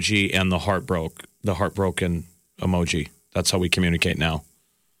Bitcoin emoji and the heartbroken emoji. That's how we communicate now.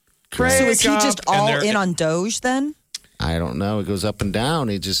 So is he just And all they're- in on Doge then? I don't know. It goes up and down.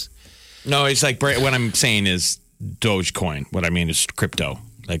 He just. No, it's like what I'm saying is Dogecoin. What I mean is crypto.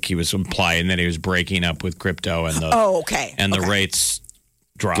 Like he was implying that he was breaking up with crypto and the Okay. and the rates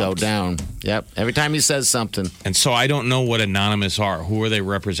dropped. Go down. Yep. Every time he says something. And so I don't know what Anonymous are. Who are they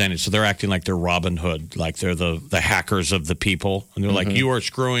representing? So they're acting like they're Robin Hood, like they're the hackers of the people. And they're like, you are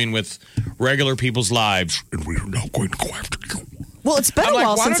screwing with regular people's lives, and we are now going to go after you. Well, it's been I'm a like,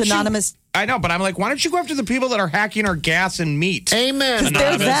 while why since don't you- Anonymous. I know, but I'm like, why don't you go after the people that are hacking our gas and meat? Amen.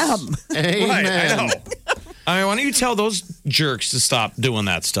 They're Anonymous. them. Amen. Right, I know. I mean, why don't you tell those jerks to stop doing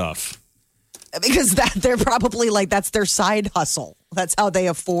that stuff? Because they're probably like, that's their side hustle. That's how they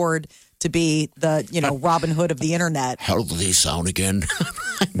afford to be the, Robin Hood of the internet. How do they sound again?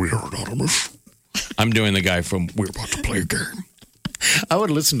 We are anonymous. I'm doing the guy from We're About to Play a Game. I would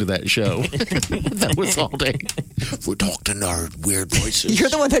listen to that show. That was all day. We talked in our weird voices. You're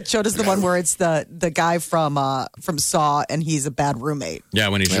the one that showed us the one where it's the guy from Saw and he's a bad roommate. Yeah,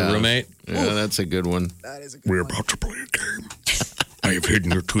 when he's your roommate. Yeah, that's a good one. We're about to play a game. I have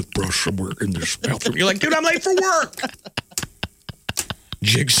hidden your toothbrush somewhere in this bathroom. You're like, dude, I'm late for work.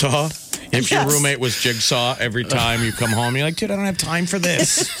 Jigsaw. If your Yes. roommate was Jigsaw every time you come home, you're like, dude, I don't have time for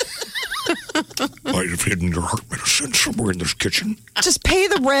this. I have hidden your heart medicine somewhere in this kitchen. Just pay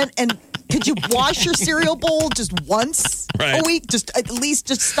the rent and could you wash your cereal bowl just once Right. a week? Just at least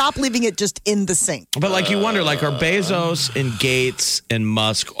just stop leaving it just in the sink. But like you wonder, like are Bezos and Gates and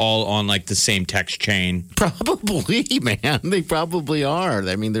Musk all on like the same text chain? Probably, man. They probably are.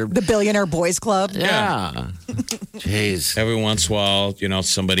 I mean, they're. The Billionaire Boys Club. Yeah. Jeez. Every once in a while,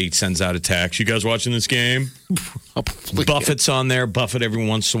 somebody sends out a text. You guys watching this game? Probably. Buffett's on there. Buffett every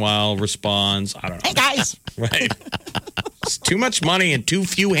once in a while responds. I don't know. Hey guys. Right. It's too much money in too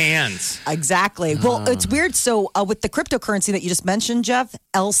few hands. Exactly. Well, it's weird. So with the cryptocurrency that you just mentioned, Jeff,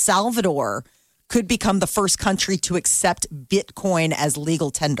 El Salvador could become the first country to accept Bitcoin as legal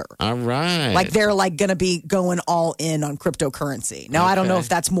tender. All right. Like they're like going to be going all in on cryptocurrency. Now, I don't know if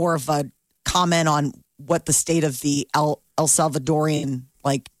that's more of a comment on what the state of the El Salvadorian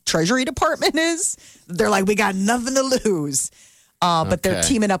like Treasury Department is. They're like, we got nothing to lose. But they're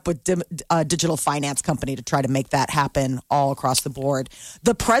teaming up with a digital finance company to try to make that happen all across the board.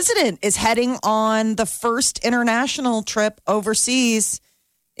 The president is heading on the first international trip overseas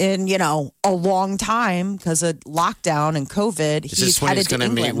in, a long time because of lockdown and COVID. Is this when he's going to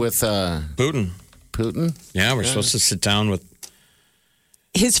meet with Putin? Putin? Yeah, we're supposed to sit down with.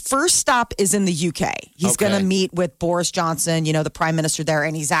 His first stop is in the UK. He's going to meet with Boris Johnson, the prime minister there.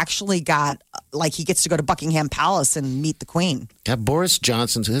 And he's actually got, he gets to go to Buckingham Palace and meet the Queen. Yeah, Boris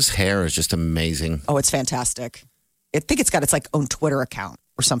Johnson, his hair is just amazing. Oh, it's fantastic. I think it's got its own Twitter account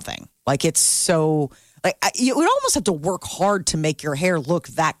or something. It's so... you would almost have to work hard to make your hair look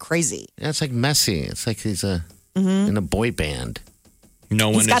that crazy. Yeah, it's messy. It's like he's in a boy band.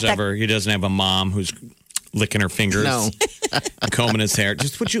 No one has ever. He doesn't have a mom who's licking her fingers. No. Combing his hair.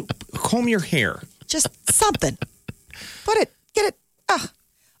 Just would you comb your hair? Just something. Get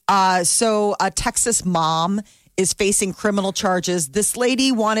it. So a Texas mom is facing criminal charges. This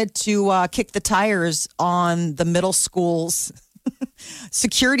lady wanted to kick the tires on the middle school's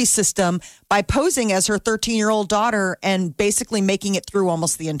security system by posing as her 13-year-old daughter and basically making it through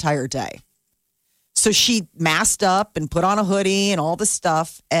almost the entire day. So she masked up and put on a hoodie and all this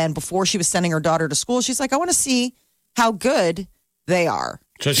stuff. And before she was sending her daughter to school, she's like, I want to see how good they are.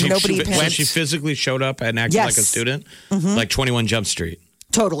 So she physically showed up and acted like a student? Mm-hmm. Like 21 Jump Street?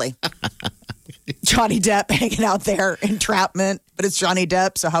 Totally. Johnny Depp hanging out there, entrapment, but it's Johnny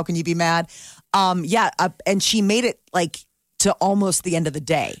Depp, so how can you be mad? And she made it to almost the end of the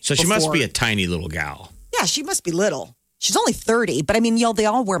day. So she must be a tiny little gal. Yeah, she must be little. She's only 30, but they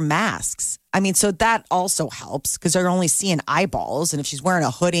all wear masks. So that also helps because they're only seeing eyeballs. And if she's wearing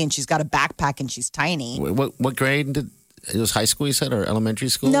a hoodie and she's got a backpack and she's tiny. What grade it was high school, you said, or elementary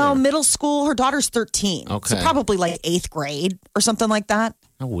school? No, middle school. Her daughter's 13. Okay. So probably 8th grade or something like that.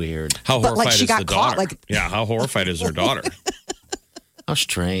 How weird. How horrified she is got the caught, daughter? Yeah, how horrified is her daughter? How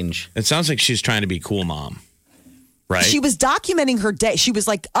strange. It sounds like she's trying to be cool mom. Right. She was documenting her day. She was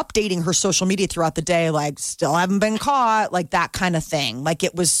updating her social media throughout the day, still haven't been caught, that kind of thing.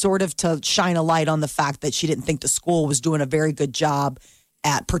 It was sort of to shine a light on the fact that she didn't think the school was doing a very good job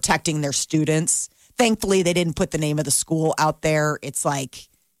at protecting their students. Thankfully, they didn't put the name of the school out there. It's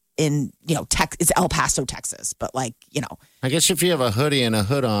in, it's El Paso, Texas. But I guess if you have a hoodie and a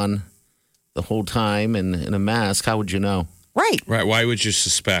hood on the whole time and a mask, how would you know? Right. Why would you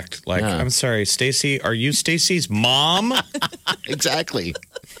suspect? I'm sorry, Stacy, are you Stacy's mom? Exactly.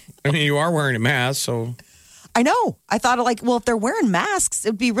 You are wearing a mask, so. I know. I thought if they're wearing masks,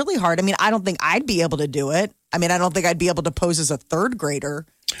 it'd be really hard. I don't think I'd be able to do it. I don't think I'd be able to pose as a third grader.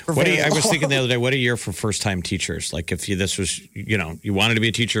 I was thinking the other day, what a year for first-time teachers. If this was, you wanted to be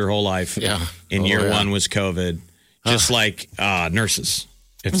a teacher your whole life. Yeah. And year one was COVID. Just like nurses.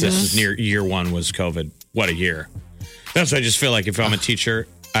 If this is year one was COVID, what a year. That's why I just feel like if I'm a teacher,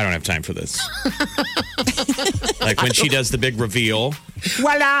 I don't have time for this. When she does the big reveal,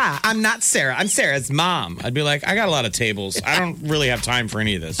 voila, I'm not Sarah. I'm Sarah's mom. I'd be like, I got a lot of tables. I don't really have time for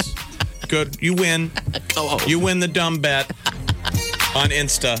any of this. Good. You win. You win the dumb bet on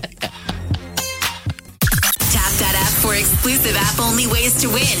Insta. Tap that app for exclusive app-only ways to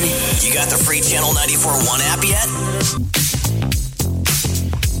win. You got the free Channel 94.1 app yet?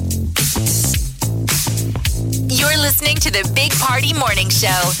 You're listening to the Big Party Morning Show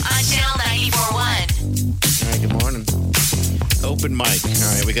on Channel 94.1. All right, good morning. Open mic.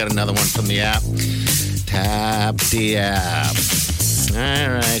 All right, we got another one from the app. Tap the app. All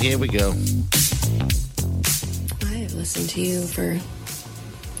right, here we go. I've listened to you for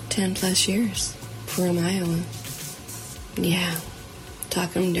 10 plus years from Iowa. Yeah,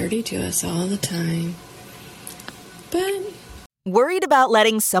 talking dirty to us all the time. But... Worried about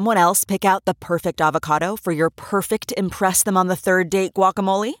letting someone else pick out the perfect avocado for your perfect impress them on the third date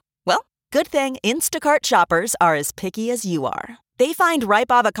guacamole? Well, good thing Instacart shoppers are as picky as you are. They find ripe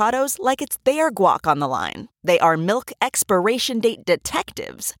avocados like it's their guac on the line. They are milk expiration date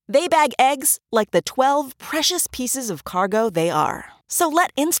detectives. They bag eggs like the 12 precious pieces of cargo they are. So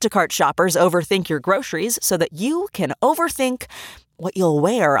let Instacart shoppers overthink your groceries so that you can overthink what you'll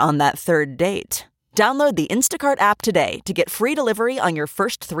wear on that third date. Download the Instacart app today to get free delivery on your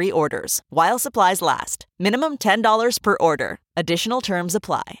first 3 orders, while supplies last. Minimum $10 per order. Additional terms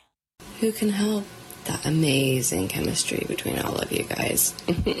apply. Who can help that amazing chemistry between all of you guys?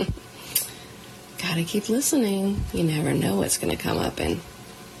 Gotta keep listening. You never know what's gonna come up in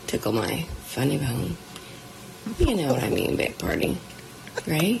tickle my funny bone. You know what I mean, Big Party.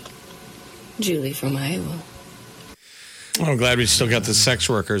 Right? Julie from Iowa. I'm glad we still got the sex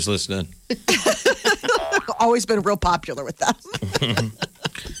workers listening. Always been real popular with them.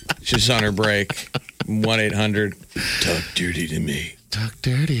 She's on her break. 1-800-TALK DIRTY to me. Talk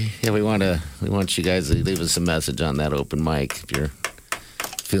dirty. Yeah, we want you guys to leave us a message on that open mic if you're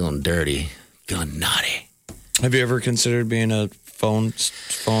feeling dirty, feeling naughty. Have you ever considered being a phone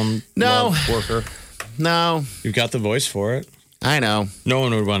love worker? No. You've got the voice for it. I know. No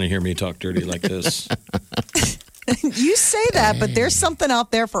one would want to hear me talk dirty like this. You say that, but there's something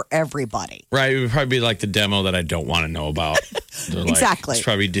out there for everybody. Right. It would probably be like the demo that I don't want to know about. Exactly. It's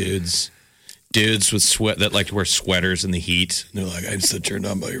probably dudes with sweat that like to wear sweaters in the heat. And they're like, I'm so turned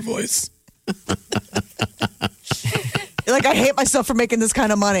on by your voice. You're like, I hate myself for making this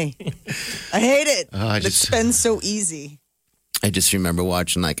kind of money. I hate it. It's been so easy. I just remember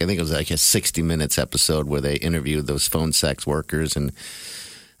watching, I think it was like a 60 Minutes episode where they interviewed those phone sex workers, and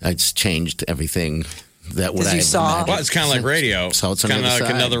it's changed everything. That what I saw. Well, it's kind of like radio. So it's kind of like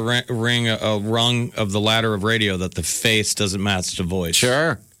another rung of the ladder of radio that the face doesn't match the voice.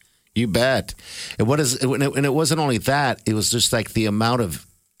 Sure, you bet. And it wasn't only that; it was just like the amount of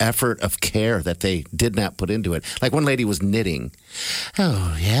effort of care that they did not put into it. Like one lady was knitting.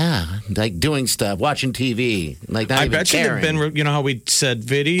 Oh yeah, like doing stuff, watching TV. Like not I even bet caring. you there've been. You know how we said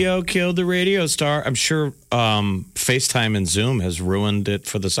video killed the radio star. I'm sure FaceTime and Zoom has ruined it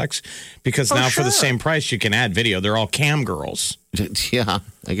for the sex because for the same price you can add video. They're all cam girls. Yeah,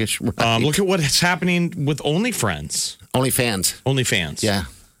 I guess you're right. Look at what's happening with OnlyFans. OnlyFans. Yeah,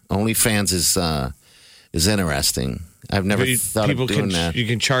 OnlyFans is interesting. I've never thought of doing that. You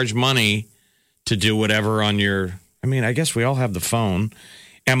can charge money to do whatever on your. I mean, I guess we all have the phone.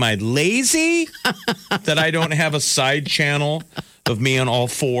 Am I lazy that I don't have a side channel of me on all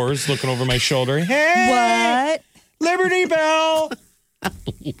fours looking over my shoulder? Hey, what? Liberty Bell.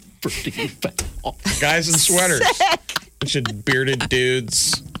 Liberty Bell. Guys in sweaters. Bunch of bearded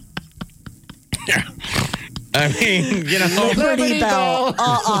dudes. I mean, Liberty Bell.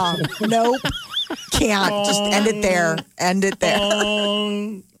 Nope. Can't. Just end it there. End it there.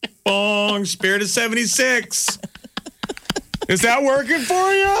 Bong. Spirit of 76. Is that working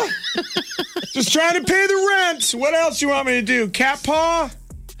for you? Just trying to pay the rent. What else you want me to do? Cat paw?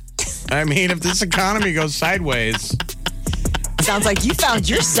 I mean, if this economy goes sideways. Sounds like you found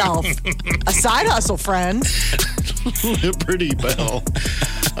yourself a side hustle, friend. Liberty Bell.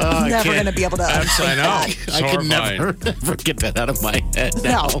 Never going to be able to. I know. I can never get that out of my head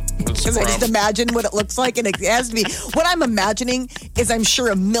now. No, because I just imagine what it looks like, and it has to be. What I'm imagining is, I'm sure,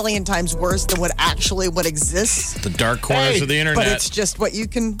 a million times worse than what exists. The dark corners of the internet. But it's just what you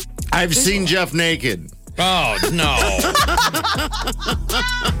can. I've seen Jeff naked. Oh no!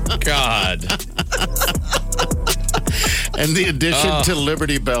 God. And the addition to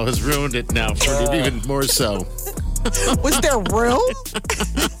Liberty Bell has ruined it now for even more so. Was there room?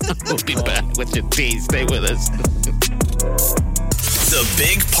 We'll be back with your tea. Stay with us. The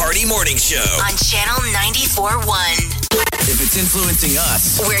Big Party Morning Show on Channel 94.1. If it's influencing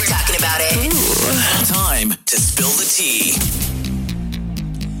us, we're talking about it. Time to spill the tea.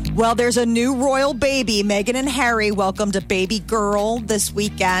 Well, there's a new royal baby. Meghan and Harry welcomed a baby girl this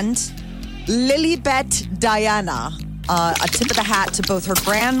weekend. Lilibet Diana. A tip of the hat to both her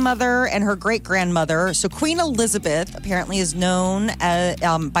grandmother and her great-grandmother. So Queen Elizabeth apparently is known as,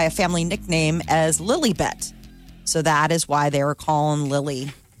 by a family nickname as Lilibet. So that is why they were calling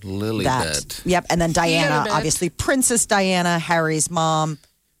Lily Lilibet. Yep. And then Diana, obviously Princess Diana, Harry's mom.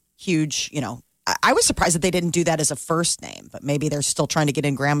 Huge, I was surprised that they didn't do that as a first name, but maybe they're still trying to get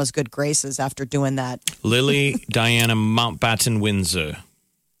in grandma's good graces after doing that. Lily Diana Mountbatten Windsor.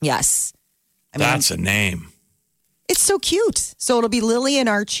 Yes. That's a name. It's so cute. So it'll be Lily and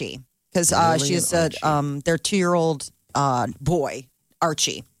Archie because she's their 2-year-old boy,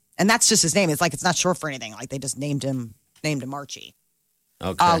 Archie, and that's just his name. It's like it's not short for anything. Like they just named him Archie.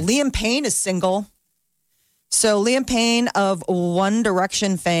 Okay. Liam Payne is single. So Liam Payne of One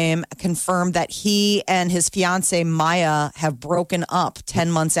Direction fame confirmed that he and his fiancee Maya have broken up 10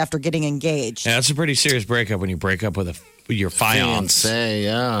 months after getting engaged. Yeah, that's a pretty serious breakup when you break up with your fiancé.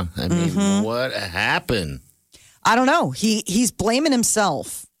 Yeah. I mean, what happened? I don't know. He's blaming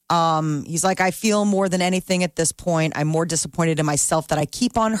himself. He's like, I feel more than anything at this point. I'm more disappointed in myself that I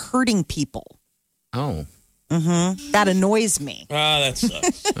keep on hurting people. Oh. Mm-hmm. That annoys me. That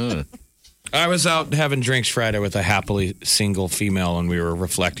sucks. I was out having drinks Friday with a happily single female, and we were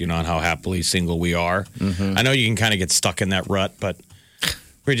reflecting on how happily single we are. Mm-hmm. I know you can kind of get stuck in that rut, but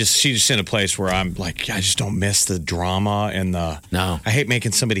she's just in a place where I'm like, I just don't miss the drama and I hate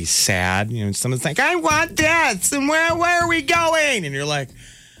making somebody sad. You know, someone's like, I want this, and where are we going? And you're like,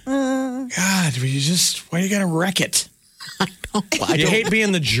 God, why you gotta wreck it? You hate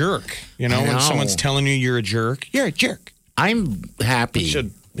being the jerk. You know, when someone's telling you you're a jerk, you're a jerk. I'm happy. You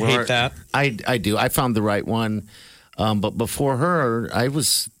should hate that. I do. I found the right one. But before her, I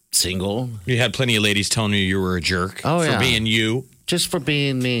was single. You had plenty of ladies telling you were a jerk for being you. Just for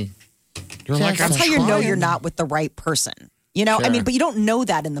being me. You're like, that's how you know you're not with the right person. You know, I mean, but you don't know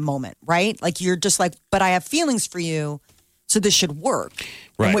that in the moment, right? Like you're just like, but I have feelings for you, so this should work.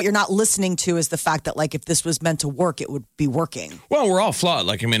 Right. And what you're not listening to is the fact that, like, if this was meant to work, it would be working. Well, we're all flawed.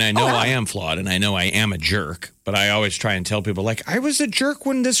 Like, I mean, I know I am flawed, and I know I am a jerk, but I always try and tell people, like, I was a jerk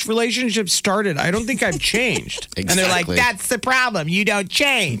when this relationship started. I don't think I've changed. Exactly. And they're like, that's the problem. You don't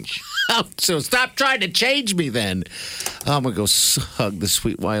change. So stop trying to change me then. I'm going to go hug the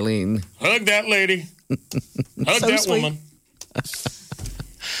sweet Wileen. Hug that lady. Hug So that sweet. woman.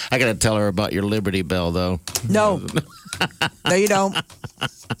 I got to tell her about your Liberty Bell, though. No. No, you don't.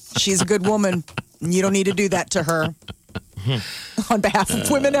 She's a good woman. And you don't need to do that to her on behalf of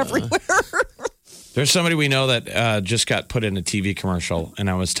women everywhere. There's somebody we know that just got put in a TV commercial, and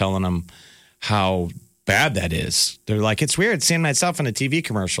I was telling them how bad that is. They're like, it's weird seeing myself in a TV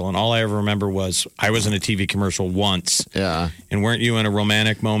commercial, and all I ever remember was I was in a TV commercial once. Yeah. And weren't you in a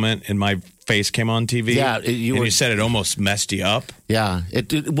romantic moment, and my face came on TV? Yeah. You said it almost messed you up. Yeah. It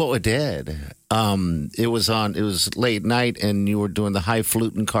did. It was late night, and you were doing the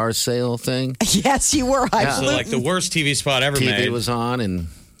highfalutin car sale thing. Yes, you were highfalutin. So like the worst TV spot ever TV made. was on, and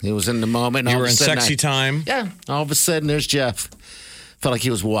it was in the moment. You were in sexy time. Yeah. All of a sudden, there's Jeff. Felt like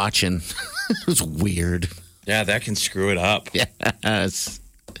he was watching. It was weird. Yeah, that can screw it up. Yes.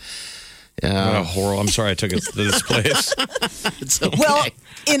 What Yeah. a horror. I'm sorry I took it to this place. It's okay. Well,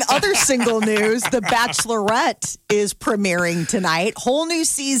 in other single news, The Bachelorette is premiering tonight. Whole new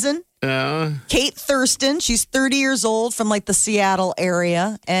season. Kate Thurston, she's 30 years old from like the Seattle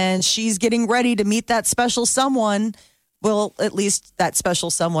area, and she's getting ready to meet that special someone. Well, at least that special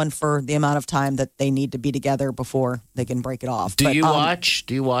someone for the amount of time that they need to be together before they can break it off. Do you watch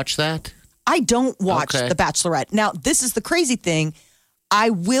that? I don't watch Okay. The Bachelorette. Now, this is the crazy thing.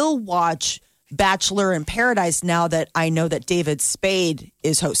 I will watch Bachelor in Paradise now that I know that David Spade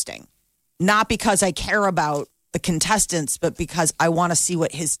is hosting. Not because I care about the contestants, but because I want to see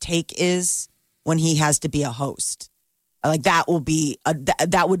what his take is when he has to be a host. Like that will be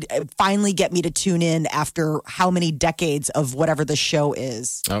that would finally get me to tune in after how many decades of whatever the show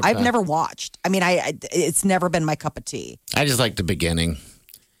is. Okay. I've never watched. I mean, it's never been my cup of tea. I just like the beginning.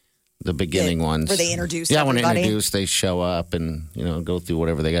 The beginning ones. Where they introduce when everybody. they introduce, they show up and, go through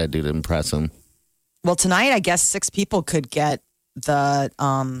whatever they got to do to impress them. Well, tonight I guess 6 people could get the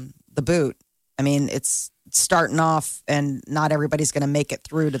boot. I mean, it's starting off, and not everybody's going to make it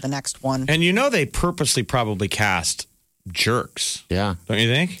through to the next one. And they purposely probably cast jerks. Yeah. Don't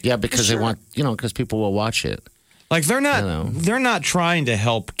you think? Yeah, because they want, because people will watch it. Like they're not trying to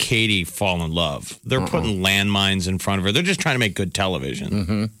help Katie fall in love. They're putting landmines in front of her. They're just trying to make good television.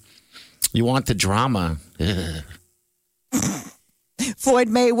 Mm-hmm. You want the drama. Floyd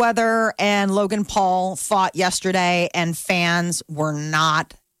Mayweather and Logan Paul fought yesterday, and fans were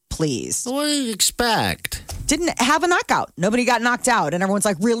not pleased. What do you expect? Didn't have a knockout. Nobody got knocked out. And everyone's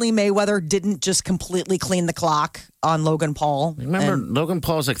like, really, Mayweather didn't just completely clean the clock on Logan Paul? Remember, Logan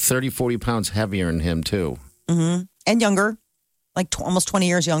Paul's like 30, 40 pounds heavier than him, too. Mm-hmm. And younger, like almost 20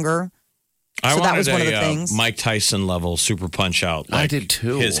 years younger. I So wanted that was one of the things. Mike Tyson level super punch out. I did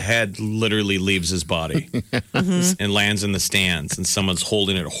too. His head literally leaves his body and lands in the stands, and someone's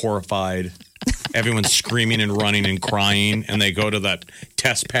holding it horrified. Everyone's screaming and running and crying, and they go to that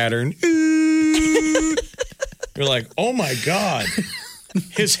test pattern. You're like, oh my God.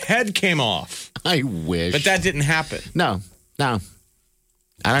 His head came off. I wish. But that didn't happen. No.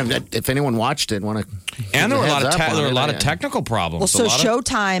 I don't. If anyone watched it, want to. And there were a lot of technical problems. Well, so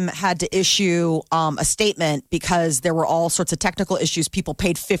Showtime had to issue a statement because there were all sorts of technical issues. People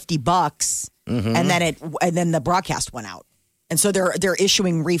paid $50, and then the broadcast went out, and so they're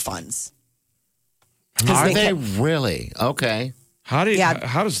issuing refunds. Are they really? Okay. How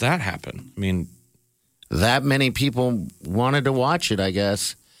does that happen? I mean, that many people wanted to watch it. I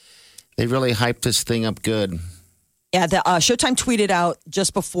guess they really hyped this thing up good. Yeah, the Showtime tweeted out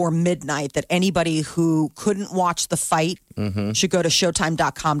just before midnight that anybody who couldn't watch the fight should go to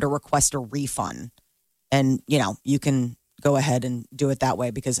Showtime.com to request a refund. And, you can go ahead and do it that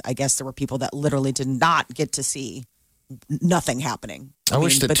way because I guess there were people that literally did not get to see nothing happening. I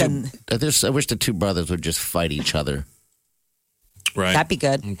wish the two brothers would just fight each other. Right. That'd be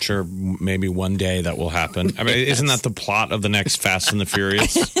good. I'm sure maybe one day that will happen. I mean, isn't that the plot of the next Fast and the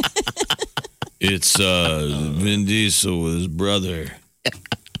Furious? It's Vin Diesel with his brother,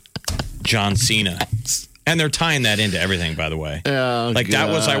 John Cena. And they're tying that into everything, by the way. Oh,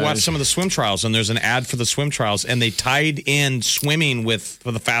 I watched some of the swim trials, and there's an ad for the swim trials, and they tied in swimming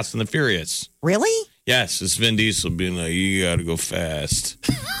for the Fast and the Furious. Really? Yes, it's Vin Diesel being like, you got to go fast.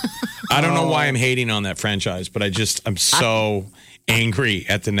 I don't know why I'm hating on that franchise, but I'm so angry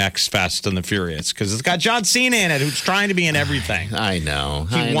at the next Fast and the Furious because it's got John Cena in it, who's trying to be in everything. I know.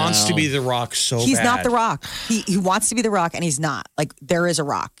 He wants to be The Rock so He's bad. not The Rock. He wants to be The Rock, and he's not. Like, there is a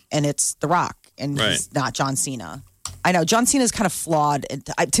Rock, and it's The Rock, and he's not John Cena. I know. John Cena's kind of flawed.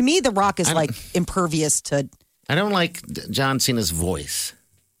 To me, The Rock is, like, impervious to... I don't like John Cena's voice.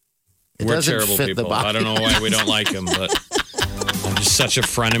 We're terrible people. I don't know why we don't like him, but I'm just such a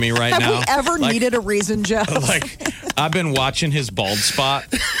frenemy right now. Have we ever needed a reason, Jeff? I've been watching his bald spot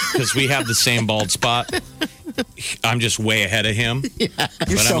because we have the same bald spot. I'm just way ahead of him. You're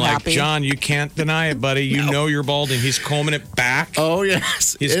but so I'm like, happy. John, you can't deny it, buddy. You know you're balding. He's combing it back. Oh,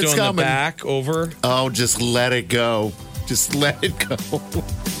 yes. He's It's doing coming. the back over. Oh, just let it go. Just let it go.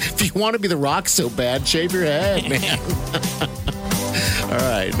 If you want to be The Rock so bad, shave your head, man. All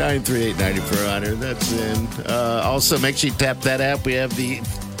right, 938-9400. That's in. Also, make sure you tap that app. We have the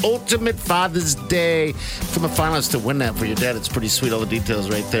Ultimate Father's Day from a finalist to win that for your dad. It's pretty sweet. All the details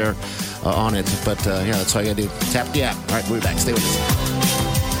right there on it. But, yeah, that's all you got to do. Tap the app. All right, we'll be back. Stay with us.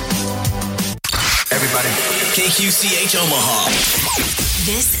 Everybody. KQCH Omaha.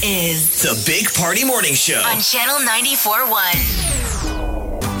 This is The Big Party Morning Show. on Channel 94.1.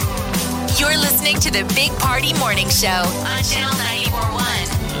 You're listening to the Big Party Morning Show on Channel 94.1. All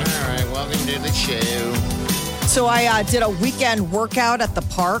right, welcome to the show. So I did a weekend workout at the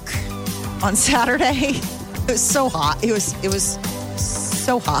park on Saturday. It was so hot. It was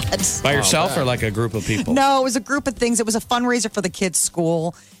so hot. By yourself or like a group of people? No, it was a group of things. It was a fundraiser for the kids'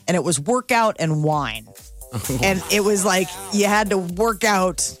 school, and it was workout and wine. And it was like you had to work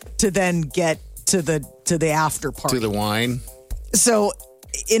out to then get to the after party. To the wine. So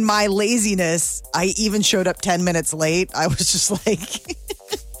in my laziness, I even showed up 10 minutes late. I was just like,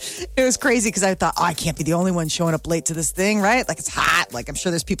 it was crazy because I thought, I can't be the only one showing up late to this thing, right? Like, it's hot. Like, I'm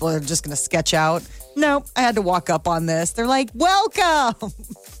sure there's people that are just going to sketch out. No, I had to walk up on this. They're like, welcome.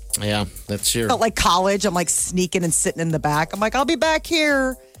 Yeah, that's your... Felt like college. I'm like sneaking and sitting in the back. I'm like, I'll be back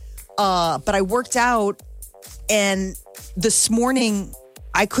here. But I worked out, and this morning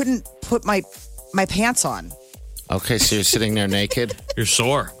I couldn't put my pants on. Okay, so you're sitting there naked? You're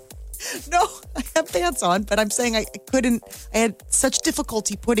sore. No, I have pants on, but I'm saying I couldn't. I had such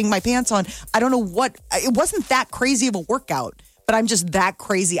difficulty putting my pants on. I don't know what. It wasn't that crazy of a workout, but I'm just that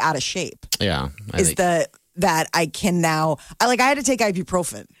crazy out of shape. Yeah. That I can now. I had to take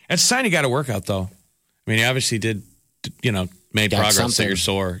ibuprofen. It's a sign you got to work out, though. I mean, you obviously did, made Got progress something. that you're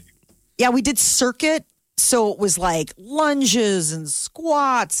sore. Yeah, we did circuit. So it was like lunges and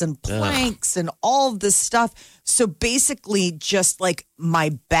squats and planks and all of this stuff. So basically just like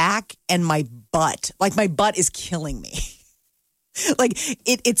my back and my butt. Like my butt is killing me. Like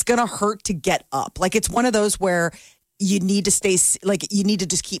it's going to hurt to get up. Like it's one of those where you need to stay, like you need to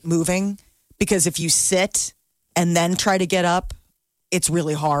just keep moving, because if you sit and then try to get up, it's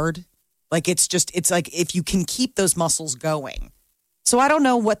really hard. Like it's like if you can keep those muscles going. So I don't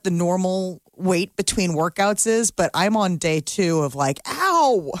know what the normal wait between workouts is, but I'm on day 2 of like,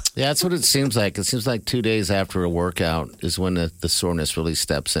 ow. Yeah, that's what it seems like. It seems like 2 days after a workout is when the soreness really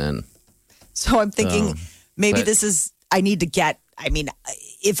steps in. So I'm thinking maybe this is, I need to get,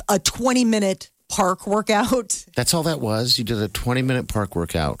 if a 20-minute park workout. That's all that was? You did a 20-minute park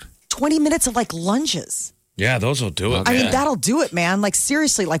workout. 20 minutes of like lunges. Yeah, those will do it. I mean, man. that'll do it, man. Like,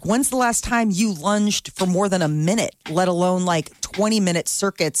 seriously, like, when's the last time you lunged for more than a minute, let alone like 20-minute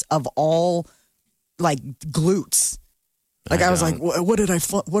circuits of all like glutes? Like, I was like, what did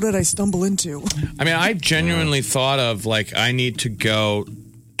I stumble into? I mean, I genuinely thought of like, I need to go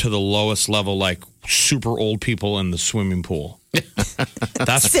to the lowest level, like super old people in the swimming pool.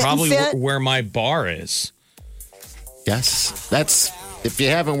 That's probably where my bar is. Yes. That's, if you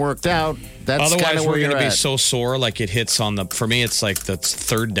haven't worked out, that's kind otherwise of where we're you're going to be at. so sore, like it hits on the, for me, it's like the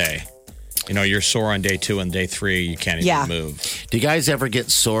third day. You're sore on day 2 and day 3, you can't even move. Do you guys ever get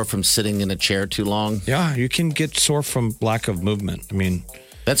sore from sitting in a chair too long? Yeah, you can get sore from lack of movement. I mean,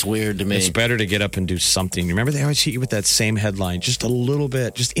 that's weird to me. It's better to get up and do something. Remember, they always hit you with that same headline, just a little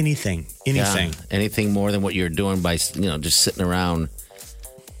bit, just anything. Yeah, anything more than what you're doing by, just sitting around.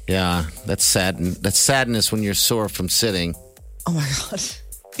 Yeah, that's sad. That's sadness when you're sore from sitting. Oh my God.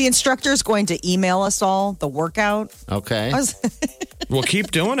 The instructor is going to email us all the workout. Okay. Well,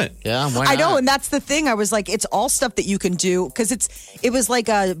 keep doing it. Yeah, why not? I know, and that's the thing. I was like, it's all stuff that you can do because it was like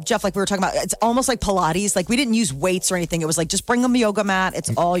Jeff, like we were talking about. It's almost like Pilates. Like we didn't use weights or anything. It was like just bring them a yoga mat.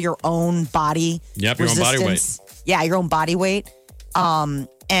 It's all your own body. Yep, your own body weight. Yeah, your own body weight.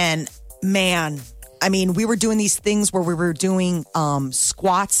 And man, I mean, we were doing these things where we were doing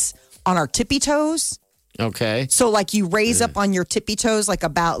squats on our tippy toes. Okay. So like you raise up on your tippy toes like a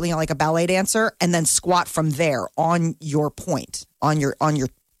ballet dancer, and then squat from there on your point on your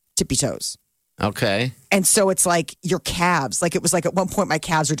tippy toes. Okay. And so it's like your calves. Like it was like at one point my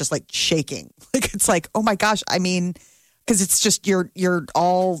calves are just like shaking. Like it's like, oh my gosh. I mean, because it's just you're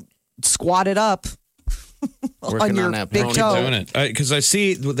all squatted up on your big toe. Doing it because I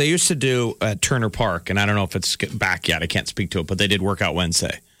see what they used to do at Turner Park, and I don't know if it's back yet. I can't speak to it, but they did Workout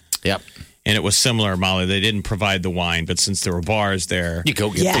Wednesday. Yep. And it was similar, Molly. They didn't provide the wine, but since there were bars there, you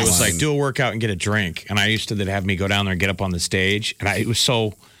go get it was like do a workout and get a drink. And I used to have me go down there and get up on the stage, and there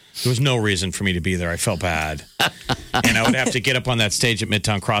was no reason for me to be there. I felt bad, and I would have to get up on that stage at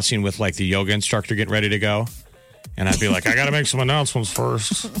Midtown Crossing with like the yoga instructor getting ready to go, and I'd be like, I got to make some announcements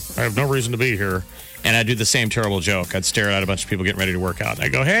first. I have no reason to be here. And I'd do the same terrible joke. I'd stare at a bunch of people getting ready to work out. And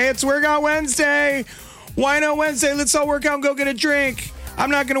I'd go, hey, it's Workout Wednesday. Why not Wednesday? Let's all work out and go get a drink. I'm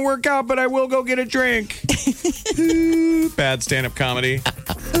not going to work out, but I will go get a drink. Bad stand-up comedy.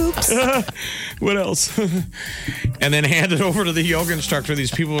 Oops. What else? And then hand it over to the yoga instructor. These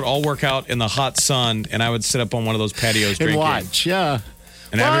people would all work out in the hot sun, and I would sit up on one of those patios drinking. And watch, yeah.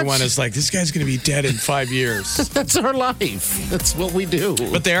 And everyone is like, this guy's going to be dead in 5 years. That's our life. That's what we do.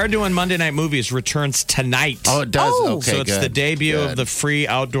 But they are doing Monday Night Movies returns tonight. Oh, it does? Okay, so it's the debut of the free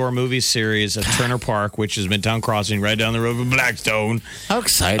outdoor movie series at Turner Park, which is Midtown Crossing, right down the road from Blackstone. How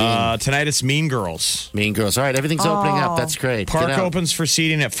exciting. Tonight it's Mean Girls. Mean Girls. All right, everything's opening up. That's great. Park opens for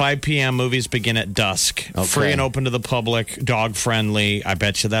seating at 5 p.m. Movies begin at dusk. Okay. Free and open to the public. Dog friendly. I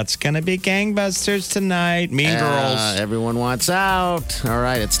bet you that's going to be gangbusters tonight. Mean Girls. Everyone wants out. All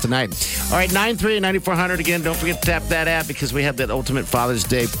right, it's tonight. All right, 938-9400 again. Don't forget to tap that app because we have that Ultimate Father's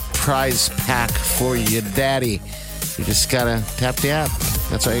Day prize pack for you, Daddy. You just got to tap the app.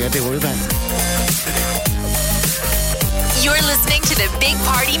 That's all you got to do. We'll be back. You're listening to the Big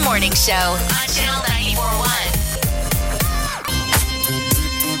Party Morning Show on Channel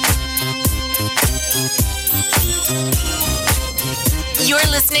 94.1.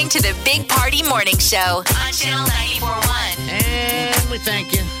 You're listening to the Big Party Morning Show on Channel 94.1. And we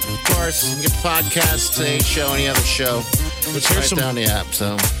thank you. Of course, you can get the podcast, today's show, any other show. Let's hear some down the app.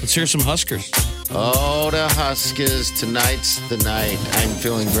 So let's hear some Huskers. Oh, the Huskers. Tonight's the night. I'm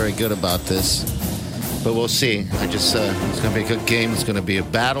feeling very good about this. But we'll see. It's going to be a good game. It's going to be a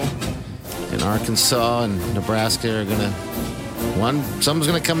battle. And Arkansas and Nebraska are going to someone's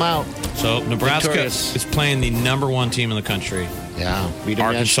going to come out. So Nebraska victorious. is playing the number one team in the country. Yeah.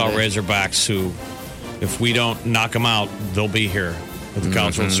 Arkansas Razorbacks, who, if we don't knock them out, they'll be here at the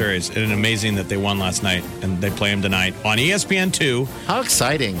College World Series. And amazing that they won last night, and they play them tonight on ESPN2. How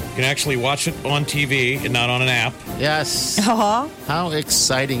exciting. You can actually watch it on TV and not on an app. Yes. Uh-huh. How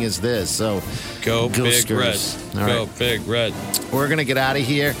exciting is this? So Go Big Red. Go Big Red. We're going to get out of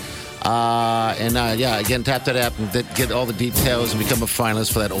here. Again, tap that app and get all the details and become a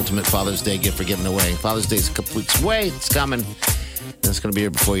finalist for that Ultimate Father's Day gift we're giving away. Father's Day is a couple weeks away. It's coming. And it's going to be here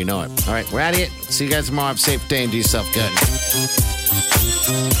before you know it. All right, we're out of here. See you guys tomorrow. Have a safe day and do yourself good.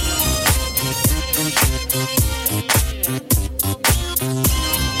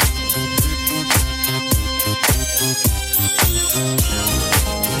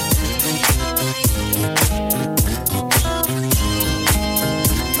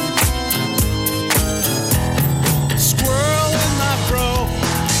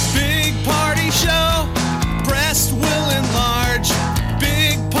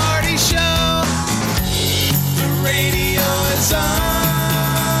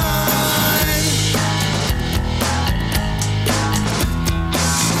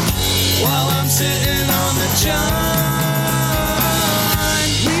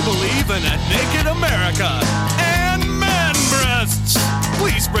 Naked America and man breasts.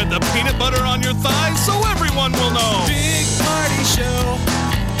 Please spread the peanut butter on your thighs so everyone will know. Big party show.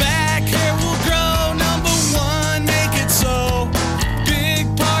 Back hair will grow. Number one, make it so. Big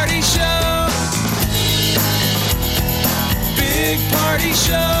party show. Big party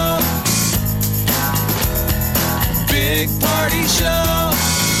show. Big party show.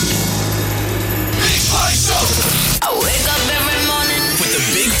 Big party show. I wake up every morning with the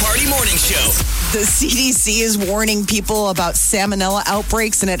Big Party Morning Show. The CDC is warning people about salmonella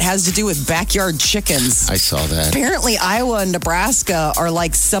outbreaks, and it has to do with backyard chickens. I saw that. Apparently, Iowa and Nebraska are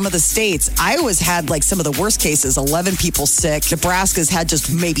like some of the states. Iowa's had like some of the worst cases, 11 people sick. Nebraska's had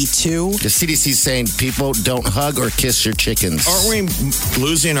just maybe 2. The CDC's saying people don't hug or kiss your chickens. Aren't we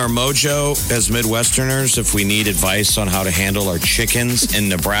losing our mojo as Midwesterners if we need advice on how to handle our chickens in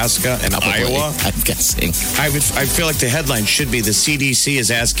Nebraska and Iowa? I'm guessing. I feel like the headline should be the CDC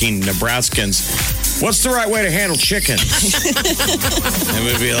is asking Nebraskans, what's the right way to handle chickens? And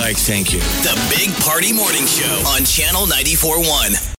we'd be like, thank you. The Big Party Morning Show on Channel 94.1.